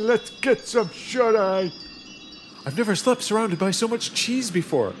talking and let's get some shut-eye. I've never slept surrounded by so much cheese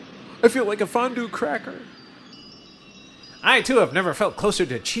before. I feel like a fondue cracker. I, too, have never felt closer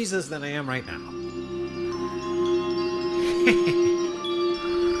to cheeses than I am right now.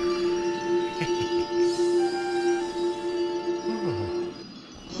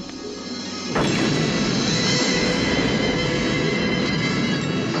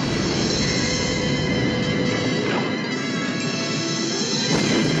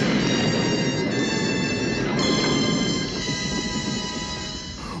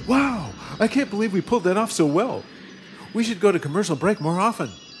 Wow, I can't believe we pulled that off so well. We should go to commercial break more often.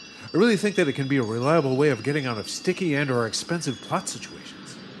 I really think that it can be a reliable way of getting out of sticky and or expensive plot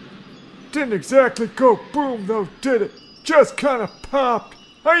situations. Didn't exactly go boom though, did it? Just kind of popped.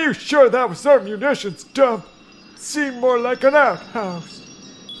 Are you sure that was our munitions dump? Seemed more like an outhouse.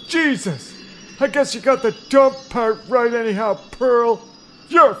 Jesus, I guess you got the dump part right anyhow, Pearl.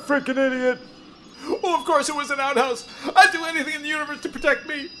 You're a freaking idiot. Oh, of course it was an outhouse. I'd do anything in the universe to protect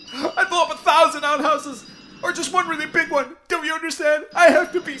me. I'd blow up 1,000 outhouses. Or just one really big one. Don't you understand? I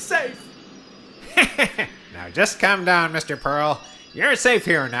have to be safe. Now just calm down, Mr. Pearl. You're safe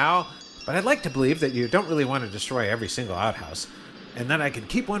here now. But I'd like to believe that you don't really want to destroy every single outhouse. And that I can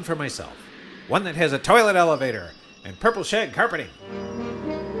keep one for myself. One that has a toilet elevator and purple shag carpeting.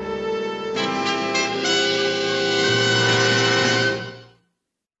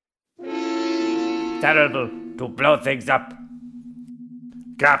 Terrible to blow things up.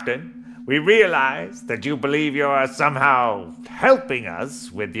 Captain, we realize that you believe you are somehow helping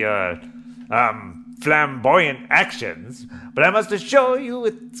us with your, flamboyant actions, but I must assure you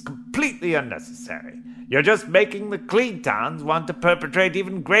it's completely unnecessary. You're just making the Kleentons want to perpetrate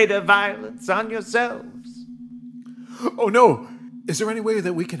even greater violence on yourselves. Oh no! Is there any way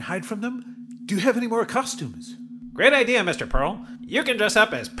that we can hide from them? Do you have any more costumes? Great idea, Mr. Pearl. You can dress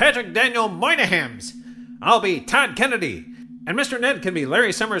up as Patrick Daniel Moynahams. I'll be Todd Kennedy. And Mr. Ned can be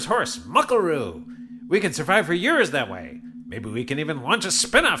Larry Summers' horse, Muckaroo. We can survive for years that way. Maybe we can even launch a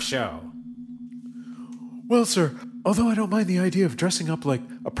spin-off show. Well, sir, although I don't mind the idea of dressing up like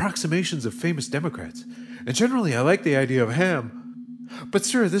approximations of famous Democrats, and generally I like the idea of ham, But,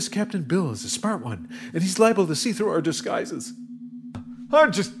 sir, this Captain Bill is a smart one, and he's liable to see through our disguises.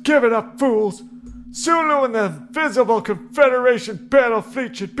 I'm just giving up, fools. Sulu and the invisible Confederation battle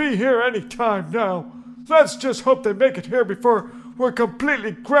fleet should be here any time now. Let's just hope they make it here before we're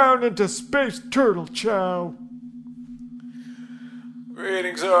completely ground into space turtle chow.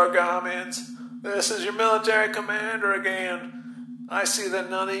 Greetings, Origamians. This is your military commander again. I see that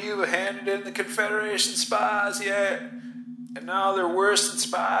none of you have handed in the Confederation spies yet. And now they're worse than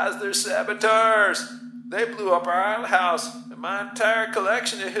spies, they're saboteurs. They blew up our outhouse and my entire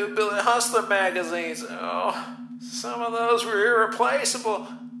collection of Hillbilly Hustler magazines. Oh, some of those were irreplaceable.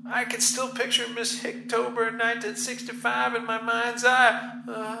 I can still picture Miss Hicktober in 1965 in my mind's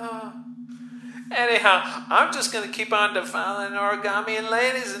eye. Anyhow, I'm just going to keep on defiling Origami and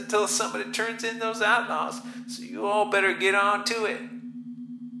ladies until somebody turns in those outlaws. So you all better get on to it.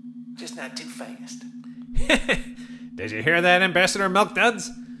 Just not too fast. Did you hear that, Ambassador Milkduds?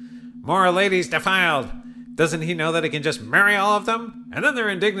 More ladies defiled. Doesn't he know that he can just marry all of them? And then their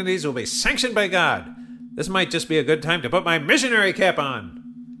indignities will be sanctioned by God. This might just be a good time to put my missionary cap on.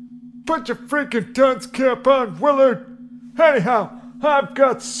 Put your freaking dunce cap on, Willard. Anyhow, I've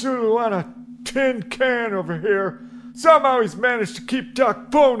got Sulu on a tin can over here. Somehow he's managed to keep Doc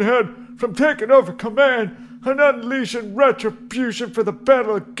Bonehead from taking over command and unleashing retribution for the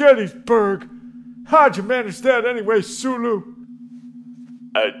Battle of Gettysburg. How'd you manage that anyway, Sulu?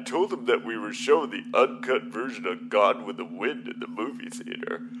 I told him that we were showing the uncut version of Gone with the Wind in the movie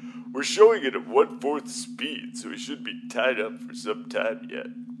theater. We're showing it at 1/4 speed, so he should be tied up for some time yet.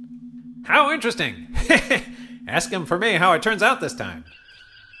 How interesting. Ask him for me how it turns out this time.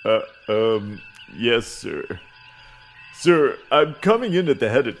 Yes, sir. Sir, I'm coming in at the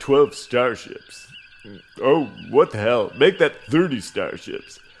head of 12 starships. Oh, what the hell? Make that 30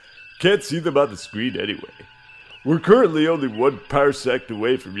 starships. Can't see them on the screen anyway. We're currently only 1 parsec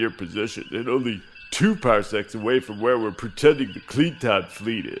away from your position, and only 2 parsecs away from where we're pretending the Kleenton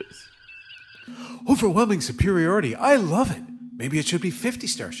fleet is. Overwhelming superiority. I love it. Maybe it should be 50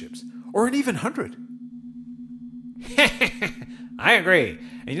 starships, or an even 100. I agree.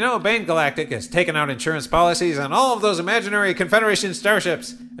 And you know, Bane Galactic has taken out insurance policies on all of those imaginary Confederation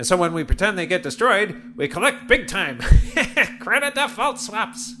starships. And so when we pretend they get destroyed, we collect big time. Credit default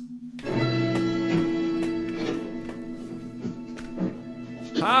swaps.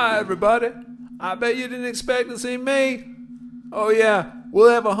 Hi, everybody. I bet you didn't expect to see me. Oh, yeah, we'll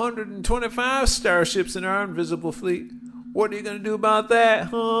have 125 starships in our invisible fleet. What are you going to do about that,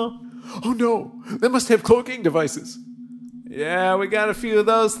 huh? Oh no, they must have cloaking devices. Yeah, we got a few of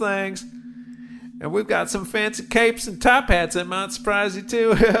those things. And we've got some fancy capes and top hats that might surprise you,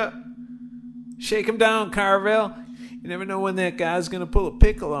 too. Shake 'em down, Carville. You never know when that guy's going to pull a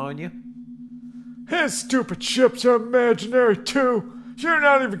pickle on you. His stupid ships are imaginary, too. You're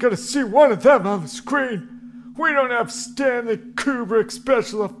not even going to see one of them on the screen. We don't have Stanley Kubrick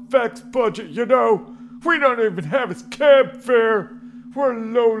special effects budget, you know. We don't even have his cab fare. We're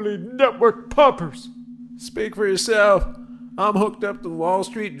lowly network puppers. Speak for yourself. I'm hooked up to the Wall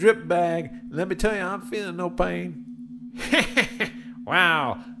Street drip bag, and let me tell you, I'm feeling no pain.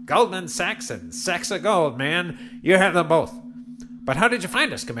 Wow, Goldman Sachs and Sachs of Gold, man. You have them both. But how did you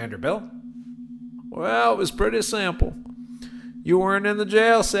find us, Commander Bill? Well, it was pretty simple. You weren't in the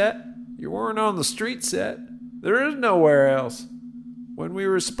jail set. You weren't on the street set. There is nowhere else. When we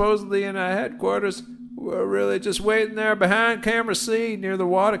were supposedly in our headquarters, we were really just waiting there behind camera C near the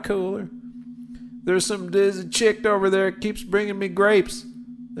water cooler. There's some dizzy chick over there that keeps bringing me grapes.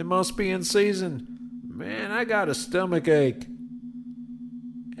 They must be in season. Man, I got a stomach ache.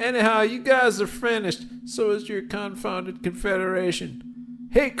 Anyhow, you guys are finished. So is your confounded Confederation.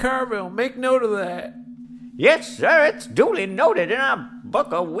 Hey, Carville, make note of that. Yes, sir, it's duly noted in our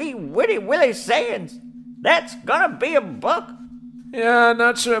book of wee witty willy sayings. That's gonna be a book. Yeah,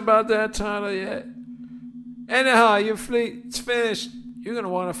 not sure about that title yet. Anyhow, your fleet's finished. You're gonna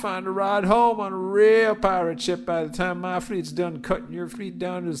want to find a ride home on a real pirate ship by the time my fleet's done cutting your fleet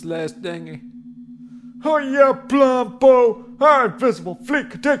down to its last dinghy. Oh yeah, Blombo. Our invisible fleet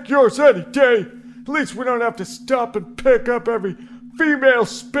could take yours any day. At least we don't have to stop and pick up every female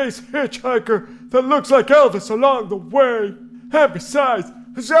space hitchhiker that looks like Elvis along the way. And besides,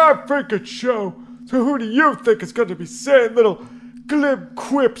 it's our freaking show. So who do you think is going to be saying little glib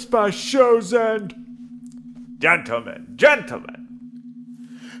quips by show's end? Gentlemen.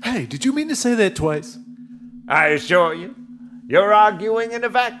 Hey, did you mean to say that twice? I assure you, you're arguing in a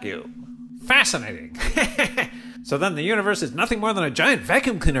vacuum. Fascinating. So then the universe is nothing more than a giant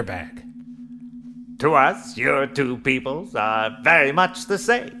vacuum cleaner bag. To us, your two peoples are very much the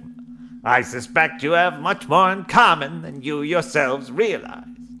same. I suspect you have much more in common than you yourselves realize.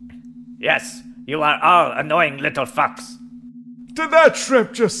 Yes, you are all annoying little fucks. Did that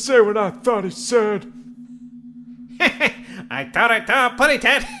shrimp just say what I thought he said? I thought, putty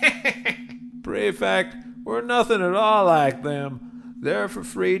tat. Prefect, we're nothing at all like them. They're for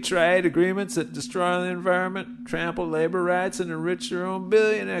free trade agreements that destroy the environment, trample labor rights, and enrich their own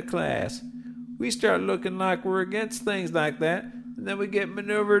billionaire class. We start looking like we're against things like that, and then we get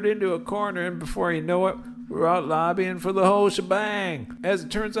maneuvered into a corner, and before you know it, we're out lobbying for the whole shebang. As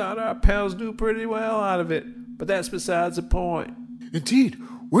it turns out, our pals do pretty well out of it, but that's besides the point. Indeed,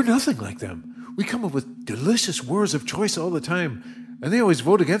 we're nothing like them. We come up with delicious wars of choice all the time, and they always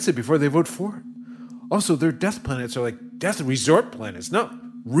vote against it before they vote for it. Also, their death planets are like death resort planets, not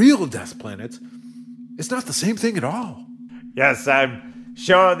real death planets. It's not the same thing at all. Yes, I'm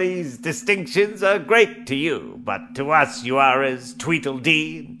sure these distinctions are great to you, but to us you are as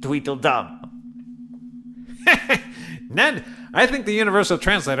Tweedledee and Tweedledum. Ned, I think the universal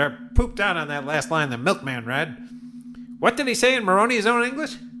translator pooped out on that last line the milkman read. What did he say in Moroni's own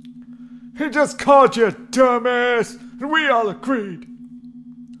English? He just called you a dumbass, and we all agreed.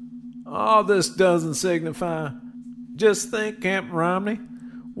 All this doesn't signify. Just think, Captain Romney,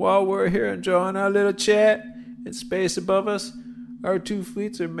 while we're here enjoying our little chat, in space above us, our two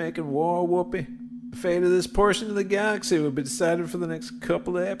fleets are making war whoopee. The fate of this portion of the galaxy will be decided for the next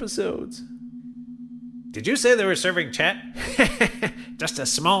couple of episodes. Did you say they were serving chat? Just a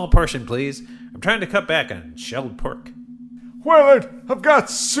small portion, please. I'm trying to cut back on shelled pork. Willard, I've got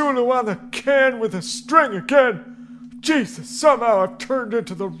Sulu on the can with a string again. Jesus, somehow I've turned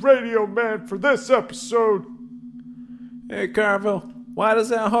into the radio man for this episode. Hey, Carville, why does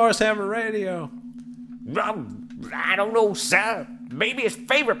that horse have a radio? I don't know, sir. Maybe his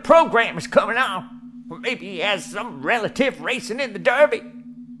favorite program is coming on. Or maybe he has some relative racing in the Derby.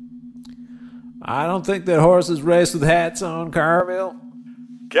 I don't think that horses race with hats on, Carville.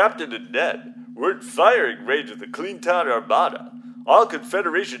 Captain and Ned, we're in firing range of the Kleenton Armada. All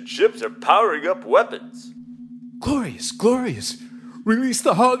Confederation ships are powering up weapons. Glorious, glorious. Release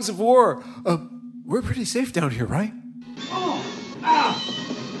the hogs of war. We're pretty safe down here, right?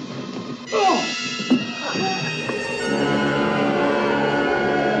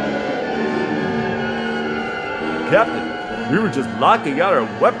 Captain, we were just locking out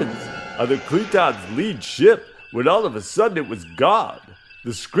our weapons on the Kleenton's lead ship when all of a sudden it was gone.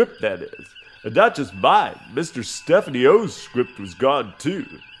 The script, that is. And not just mine, Mr. Stephanie O's script was gone too.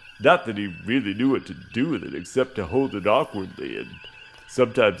 Not that he really knew what to do with it except to hold it awkwardly and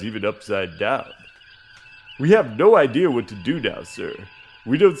sometimes even upside down. We have no idea what to do now, sir.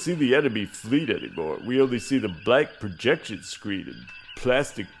 We don't see the enemy fleet anymore. We only see the blank projection screen and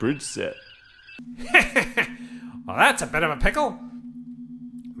plastic bridge set. Well, that's a bit of a pickle.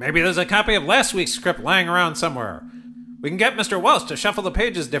 Maybe there's a copy of last week's script lying around somewhere. We can get Mr. Welsh to shuffle the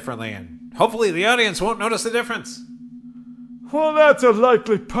pages differently, and hopefully the audience won't notice the difference. Well, that's a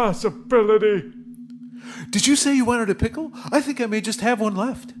likely possibility. Did you say you wanted a pickle? I think I may just have one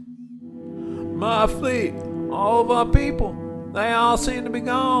left. My fleet, all of our people, they all seem to be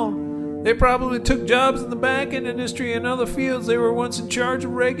gone. They probably took jobs in the banking industry and other fields they were once in charge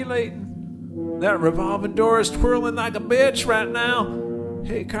of regulating. That revolving door is twirling like a bitch right now.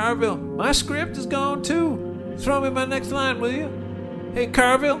 Hey, Carville, my script is gone too. Throw me my next line, will you? Hey,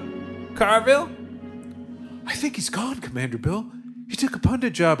 Carville? Carville? I think he's gone, Commander Bill. He took a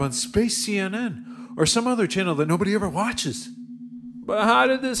pundit job on Space CNN or some other channel that nobody ever watches. But how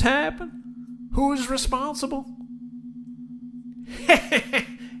did this happen? Who is responsible?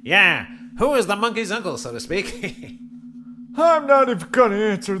 Yeah, who is the monkey's uncle, so to speak? I'm not even gonna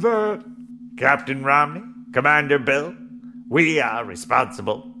answer that. Captain Romney, Commander Bill, we are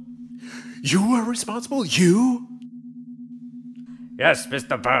responsible. You are responsible? You? Yes,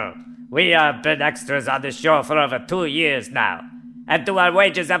 Mr. Pearl. We have been extras on this show for over 2 years now. And do our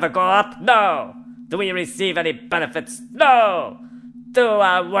wages ever go up? No. Do we receive any benefits? No. Do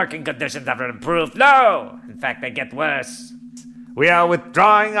our working conditions ever improve? No. In fact, they get worse. We are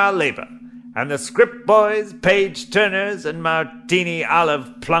withdrawing our labor, and the script boys, page turners, and martini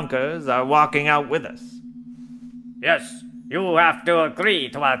olive plunkers are walking out with us. Yes, you have to agree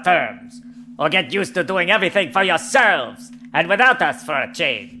to our terms, or get used to doing everything for yourselves, and without us for a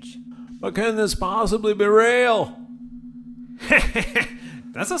change. But can this possibly be real?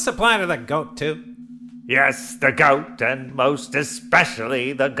 Does this apply to the goat, too? Yes, the goat, and most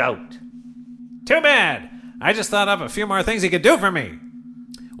especially the goat. Too bad. I just thought of a few more things he could do for me.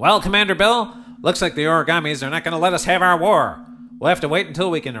 Well, Commander Bill, looks like the Origamis are not going to let us have our war. We'll have to wait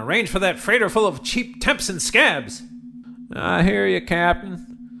until we can arrange for that freighter full of cheap temps and scabs. I hear you,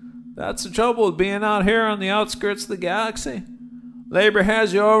 Captain. That's the trouble with being out here on the outskirts of the galaxy. Labor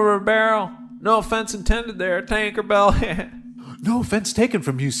has you over a barrel. No offense intended there, Tinkerbell. No offense taken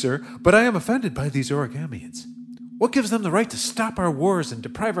from you, sir, but I am offended by these Origamians. What gives them the right to stop our wars and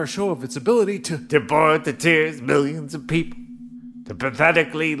deprive our show of its ability to bore to tears millions of people, to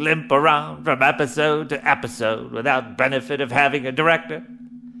pathetically limp around from episode to episode without benefit of having a director,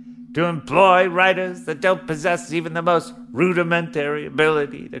 to employ writers that don't possess even the most rudimentary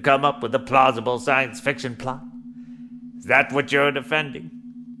ability to come up with a plausible science fiction plot? Is that what you're defending?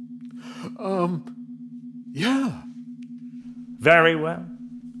 Yeah. Very well.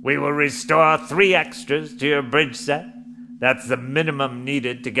 We will restore 3 extras to your bridge set. That's the minimum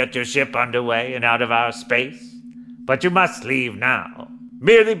needed to get your ship underway and out of our space. But you must leave now.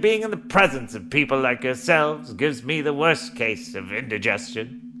 Merely being in the presence of people like yourselves gives me the worst case of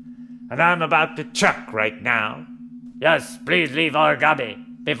indigestion. And I'm about to chuck right now. Yes, please leave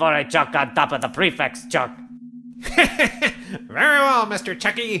Origami before I chuck on top of the prefect's chuck. Very well, Mr.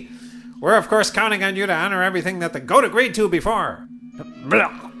 Chucky. We're of course counting on you to honor everything that the goat agreed to before.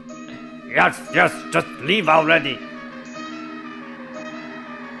 Blah. Yes, just leave already.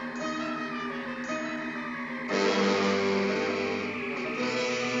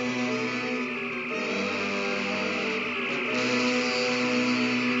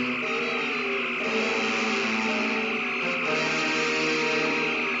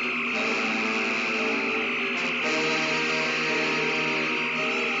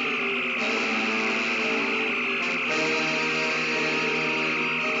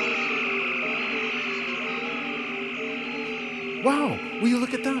 Wow, will you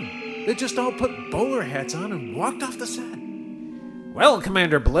look at them? They just all put bowler hats on and walked off the set. Well,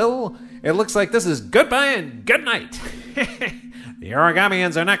 Commander Blill, it looks like this is goodbye and good night. The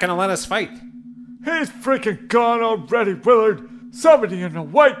Origamians are not going to let us fight. He's freaking gone already, Willard. Somebody in a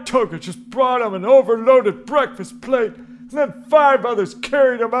white toga just brought him an overloaded breakfast plate, and then 5 others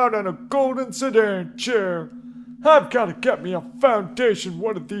carried him out on a golden sedan chair. I've got to get me a foundation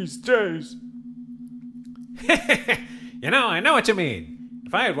one of these days. I know what you mean.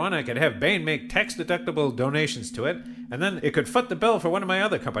 If I had one, I could have Bane make tax-deductible donations to it, and then it could foot the bill for one of my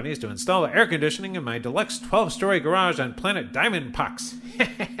other companies to install air conditioning in my deluxe 12-story garage on planet Diamond Pox.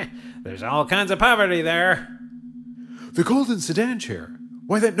 There's all kinds of poverty there. The golden sedan chair.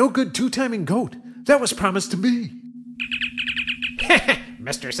 Why, that no-good 2-timing goat. That was promised to me.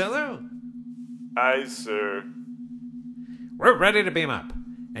 Mr. Sulu, Aye, sir. we're ready to beam up.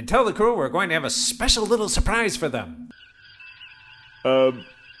 And tell the crew we're going to have a special little surprise for them.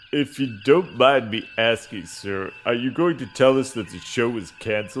 If you don't mind me asking, sir, are you going to tell us that the show is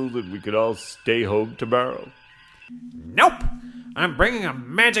canceled and we can all stay home tomorrow? Nope! I'm bringing a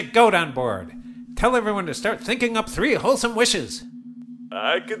magic goat on board. Tell everyone to start thinking up 3 wholesome wishes.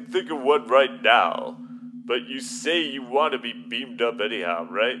 I can think of one right now, but you say you want to be beamed up anyhow,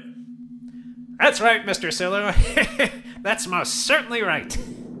 right? That's right, Mr. Sulu. That's most certainly right.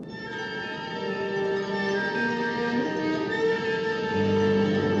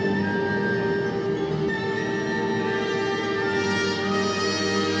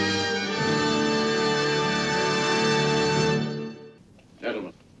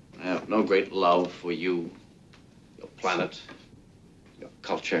 Gentlemen, I have no great love for you, your planet, your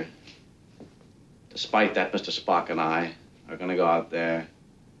culture. Despite that, Mr. Spock and I are going to go out there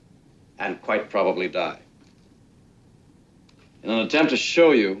and quite probably die in an attempt to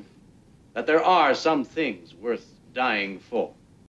show you that there are some things worth dying for.